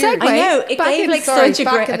really Okay, weird. segue. I know, it gave like such a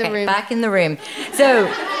great... room. Back in the room. So,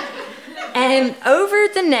 over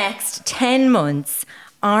the next 10 months,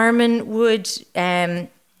 Armin would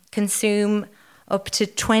consume up to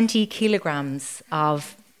 20 kilograms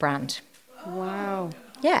of Brandt. Wow.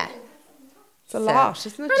 Yeah. It's a lot,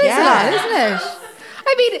 isn't it? It is a lot, isn't it?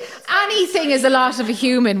 I mean, anything is a lot of a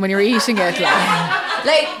human when you're eating it.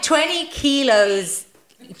 Like 20 kilos,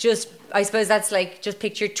 just, I suppose that's like, just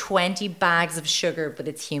picture 20 bags of sugar, but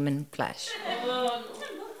it's human flesh.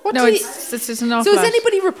 It's just an awful So has lot.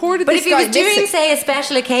 anybody reported But this if he guy was doing, missing? say, a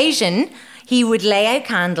special occasion, he would lay out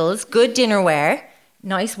candles, good dinnerware,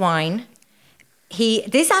 nice wine.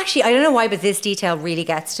 This actually, I don't know why, but this detail really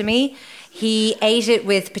gets to me. He ate it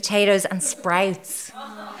with potatoes and sprouts.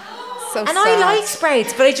 So And sad. I like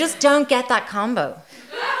sprouts, but I just don't get that combo.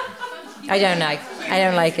 I don't like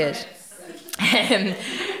it.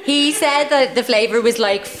 He said that the flavour was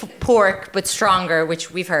like pork, but stronger,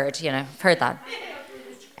 which we've heard, heard that.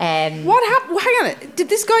 What happened? Hang on. Did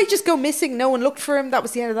this guy just go missing? No one looked for him? That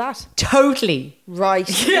was the end of that? Totally. Right.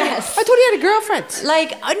 Yes. I thought he had a girlfriend.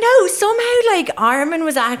 Like, no, somehow, like, Armin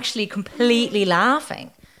was actually completely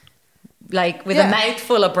laughing. Like, with a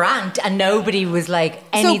mouthful of Brandt, and nobody was, like,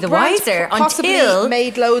 any the Brandt wiser possibly until...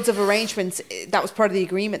 made loads of arrangements. That was part of the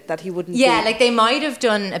agreement that he wouldn't Yeah, be. like, they might have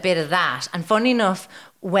done a bit of that. And funny enough,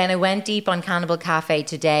 when I went deep on Cannibal Cafe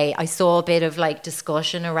today, I saw a bit of, like,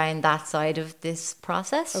 discussion around that side of this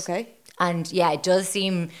process. Okay. And, yeah, it does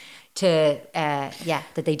seem to,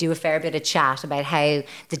 that they do a fair bit of chat about how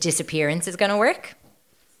the disappearance is going to work.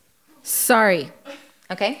 Sorry.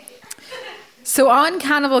 Okay? So on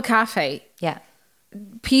Cannibal Cafe, Yeah.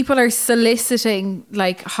 people are soliciting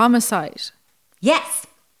like homicide. Yes.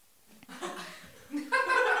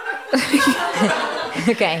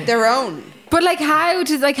 Okay. Their own. But how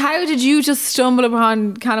did you just stumble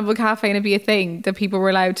upon Cannibal Cafe and it be a thing that people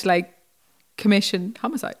were allowed to like commission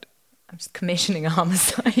homicide? I'm just commissioning a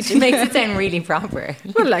homicide. It makes it sound really proper.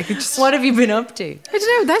 Well, like, it just, What have you been up to? I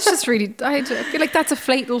don't know. That's just really. I feel like that's a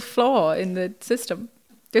fatal flaw in the system.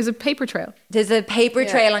 There's a paper trail. There's a paper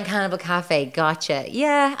trail on Cannibal Cafe. Gotcha.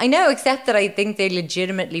 Yeah, I know, except that I think they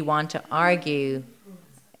legitimately want to argue.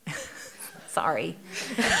 Sorry.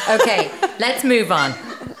 Okay, let's move on.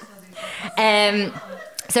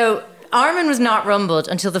 So Armin was not rumbled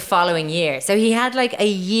until the following year. So he had like a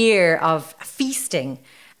year of feasting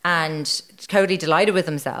and totally delighted with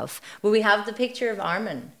himself. Will we have the picture of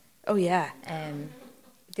Armin? Oh, yeah.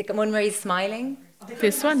 The one where he's smiling?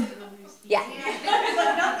 This one? Yeah.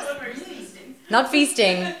 Not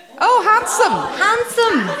feasting. Oh, handsome.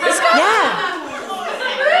 Handsome. Yeah.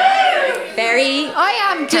 Very I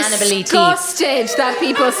am cannibally disgusted that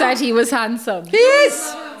people said he was handsome. He is.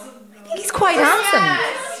 I think he's quite handsome.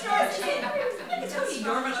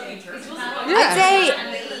 I'd say,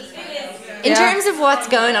 in terms of what's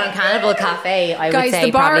going on Cannibal Cafe, I would say Guys,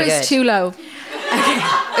 the bar probably is good. too low.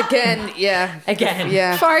 Again, yeah.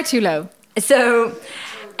 Yeah. Far too low. So,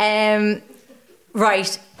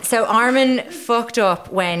 right. So Armin fucked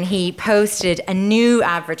up when he posted a new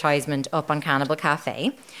advertisement up on Cannibal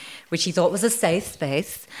Cafe, which he thought was a safe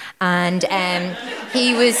space, and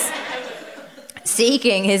he was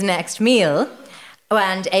seeking his next meal,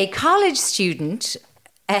 and a college student.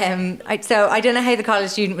 So I don't know how the college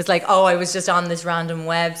student was like, oh, I was just on this random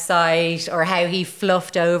website, or how he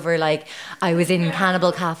fluffed over like I was in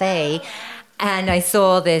Cannibal Cafe, and I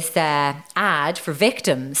saw this ad for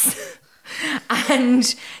victims. And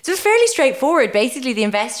so it was fairly straightforward. Basically, the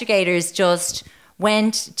investigators just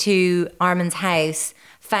went to Armin's house,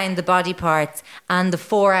 found the body parts and the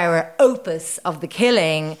 4-hour opus of the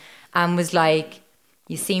killing, and was like,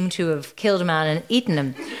 you seem to have killed a man and eaten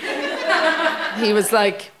him. He was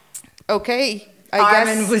like, okay,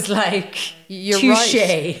 Armin guess was like, you're touche.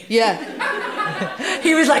 right. Yeah.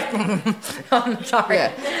 He was like, I'm sorry.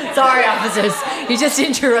 Yeah. Sorry, officers. You just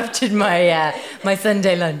interrupted my my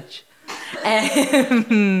Sunday lunch.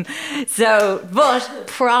 But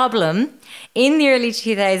problem, in the early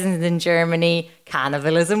 2000s in Germany,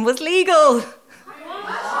 cannibalism was legal.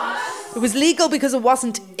 It was legal because it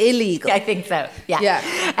wasn't illegal. I think so, yeah. Yeah.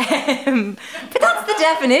 But that's the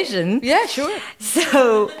definition. Yeah, sure.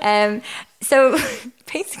 So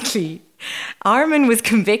basically, Armin was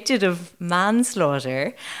convicted of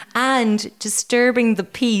manslaughter and disturbing the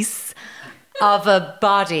peace of a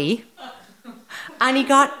body, and he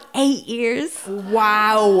got 8 years.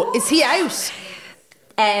 Wow. Is he out?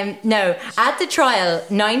 No. At the trial,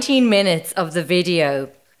 19 minutes of the video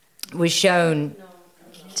was shown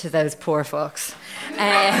to those poor fucks.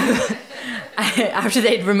 After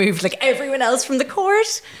they'd removed like everyone else from the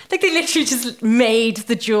court. Like they literally just made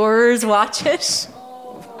the jurors watch it.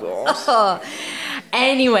 Oh.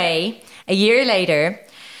 Anyway, a year later,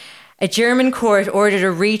 a German court ordered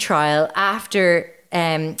a retrial after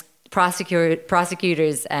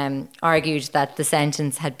prosecutors argued that the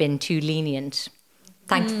sentence had been too lenient.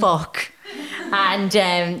 Thank fuck. And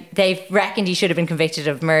they reckoned he should have been convicted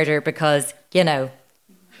of murder because, you know,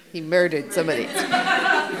 he murdered somebody.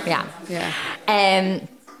 Yeah. Yeah. I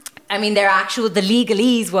mean, the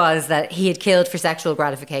legalese was that he had killed for sexual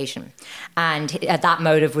gratification. And that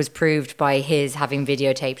motive was proved by his having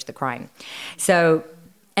videotaped the crime. So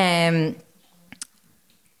the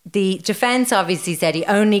defense obviously said he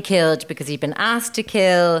only killed because he'd been asked to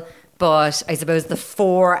kill. But I suppose the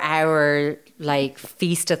 4-hour like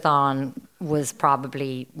feastathon was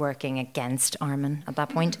probably working against Armin at that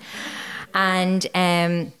point. And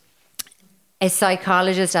a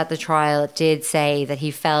psychologist at the trial did say that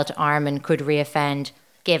he felt Armin could reoffend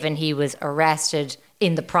given he was arrested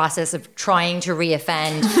in the process of trying to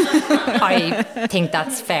reoffend. I think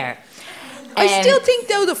that's fair. I still think,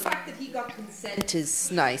 though, the fact that he got consent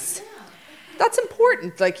is nice. That's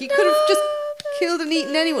important. Like, he could have just killed and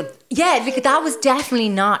eaten anyone. Yeah, because that was definitely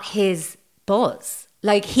not his buzz.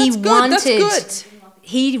 Like, he That's good.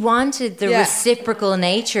 He wanted the Yeah. reciprocal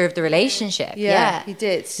nature of the relationship. Yeah, he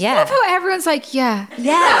did. Yeah. I love how everyone's like, yeah,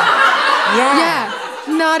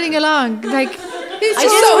 nodding along. Like, He's I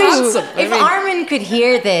just just so wish handsome. if Armin could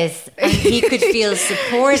hear this and he could feel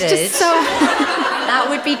supported, just so that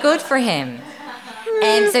would be good for him.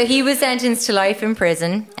 So he was sentenced to life in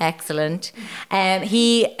prison. Excellent.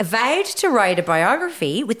 He vowed to write a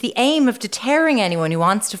biography with the aim of deterring anyone who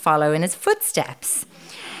wants to follow in his footsteps.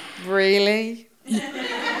 Really?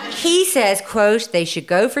 He says, quote, they should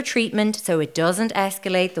go for treatment so it doesn't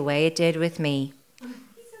escalate the way it did with me.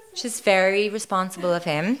 Which is very responsible of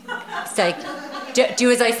him. It's like,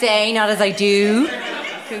 do as I say, not as I do.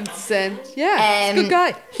 Consent. Yeah, he's a good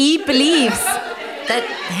guy. He believes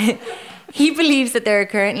that there are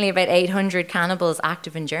currently about 800 cannibals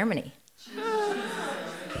active in Germany.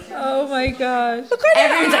 Oh my god.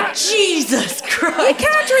 Everyone's like, Jesus Christ. You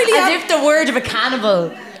can't really As if the word of a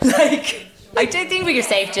cannibal. Like, I do think we're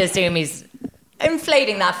safe to assume he's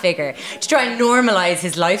inflating that figure to try and normalise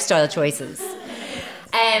his lifestyle choices.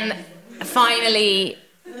 Finally,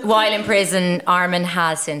 while in prison, Armin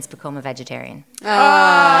has since become a vegetarian.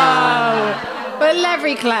 Well,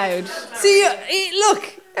 every cloud. See,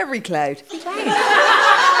 look, every cloud. Still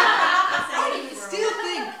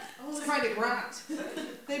think it's kind of grand.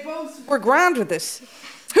 They both were grand with this.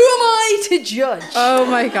 Who am I to judge? Oh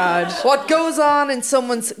my god. What goes on in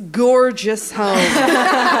someone's gorgeous home?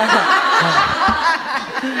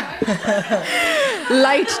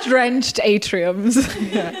 Light-drenched atriums.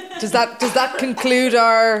 Does that conclude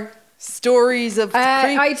our stories of creep?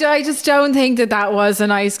 I just don't think that was a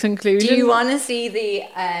nice conclusion. Do you want to see the...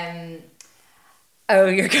 Oh,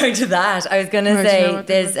 you're going to that. I was going to say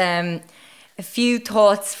there's a few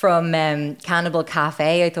thoughts from Cannibal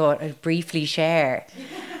Cafe I thought I'd briefly share.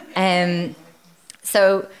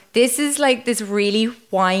 So this is like this really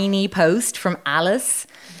whiny post from Alice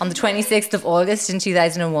on the 26th of August in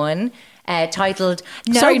 2001 titled,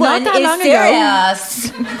 "No one is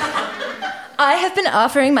serious." I have been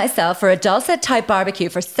offering myself for a dulcet type barbecue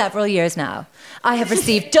for several years now. I have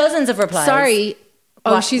received dozens of replies. Sorry.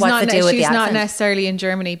 She's not accent? necessarily in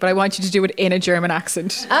Germany, but I want you to do it in a German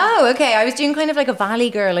accent. Oh, okay. I was doing kind of like a Valley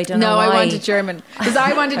girl. I don't know why. No, I wanted German. Because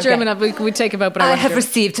I wanted German, we'd take it out, but I have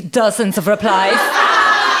received dozens of replies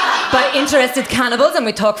by interested cannibals, and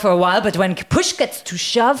we talk for a while, but when push gets to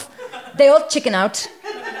shove, they all chicken out.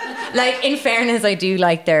 Like, in fairness, I do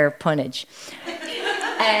like their punnage.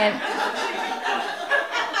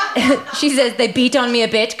 She says, they beat on me a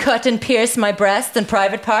bit, cut and pierce my breasts and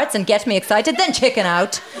private parts and get me excited, then chicken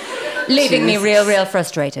out, leaving me real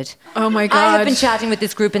frustrated. Oh my God. I have been chatting with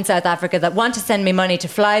this group in South Africa that want to send me money to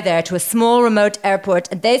fly there to a small remote airport,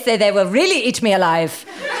 and they say they will really eat me alive.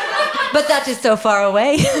 But that is so far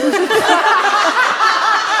away. Is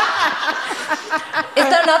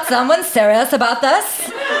there not someone serious about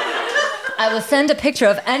this? I will send a picture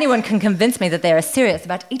if anyone can convince me that they are serious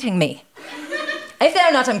about eating me. If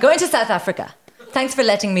they're not, I'm going to South Africa. Thanks for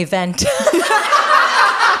letting me vent. So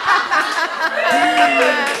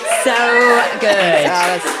good.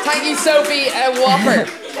 Thank you, Sophie. A whopper.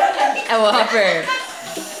 A whopper.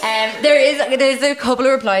 There's a couple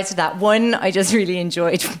of replies to that. One I just really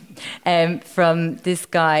enjoyed from this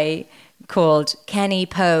guy called Kenny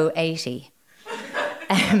Poe 80.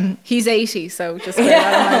 He's 80, so just bear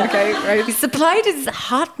that in mind, okay? Right. He supplied his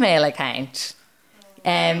Hotmail account.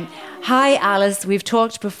 Hi Alice, we've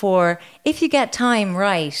talked before. If you get time,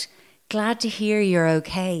 right. Glad to hear you're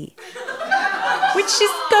okay. Which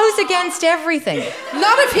just goes against everything.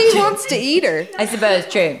 Not if he wants to eat her. I suppose,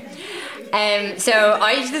 true. This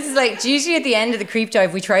is like, usually at the end of the creep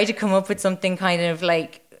dive, we try to come up with something kind of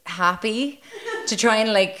like happy to try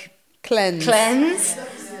and like cleanse.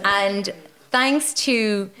 And thanks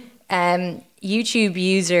to YouTube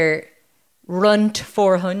user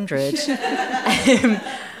Runt400,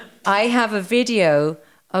 I have a video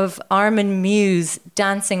of Armin Muse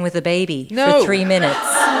dancing with a baby for 3 minutes.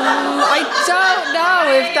 I don't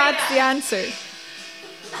know if that's the answer.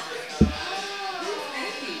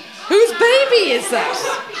 Whose baby is that?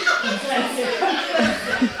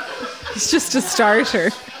 It's just a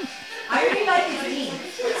starter. I really like his name.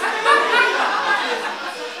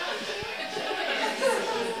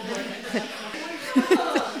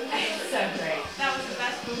 So great. That was the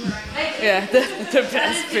best boomerang. Yeah, the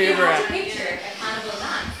best boomerang. Picture a cannibal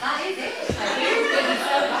dance. That is it. It's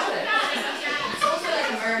so also like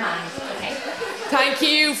a merman. Okay. Thank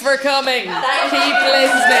you for coming. Thank Keep you.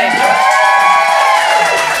 listening.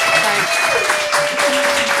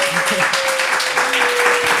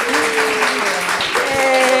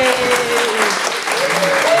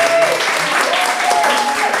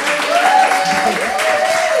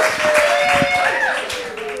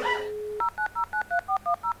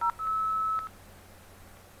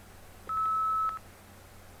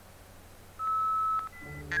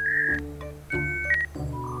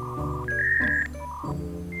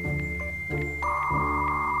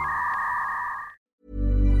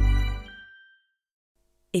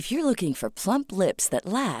 If you're looking for plump lips that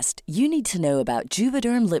last, you need to know about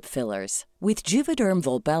Juvederm lip fillers. With Juvederm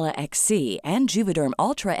Volbella XC and Juvederm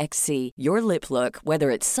Ultra XC, your lip look, whether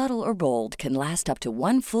it's subtle or bold, can last up to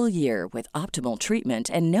 1 full year with optimal treatment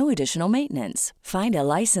and no additional maintenance. Find a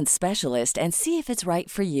licensed specialist and see if it's right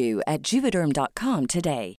for you at Juvederm.com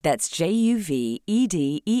today. That's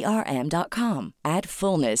JUVEDERM.com. Add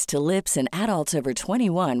fullness to lips in adults over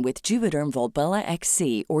 21 with Juvederm Volbella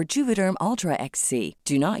XC or Juvederm Ultra XC.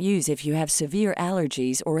 Do not use if you have severe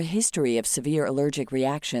allergies or a history of severe allergic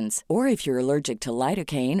reactions, or if you're allergic to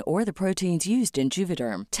lidocaine or the proteins used in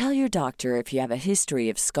Juvederm. Tell your doctor if you have a history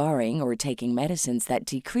of scarring or taking medicines that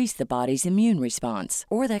decrease the body's immune response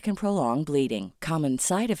or that can prolong bleeding. Common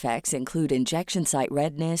side effects include injection site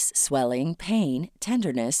redness, swelling, pain,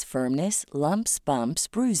 tenderness, firmness, lumps, bumps,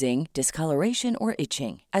 bruising, discoloration, or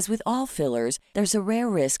itching. As with all fillers, there's a rare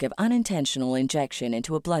risk of unintentional injection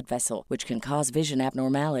into a blood vessel, which can cause vision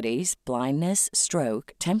abnormalities, blindness,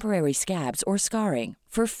 stroke, temporary scabs, or scarring.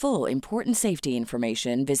 For full, important safety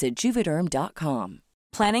information, visit Juvederm.com.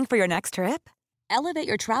 Planning for your next trip? Elevate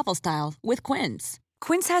your travel style with Quince.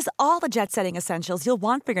 Quince has all the jet-setting essentials you'll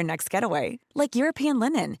want for your next getaway, like European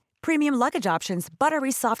linen, premium luggage options,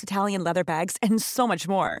 buttery soft Italian leather bags, and so much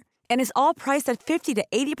more. And is all priced at 50 to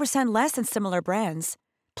 80% less than similar brands.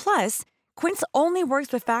 Plus, Quince only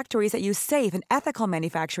works with factories that use safe and ethical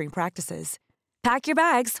manufacturing practices. Pack your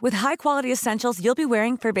bags with high-quality essentials you'll be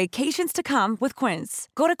wearing for vacations to come with Quince.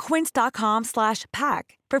 Go to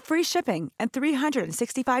quince.com/pack for free shipping and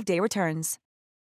 365-day returns.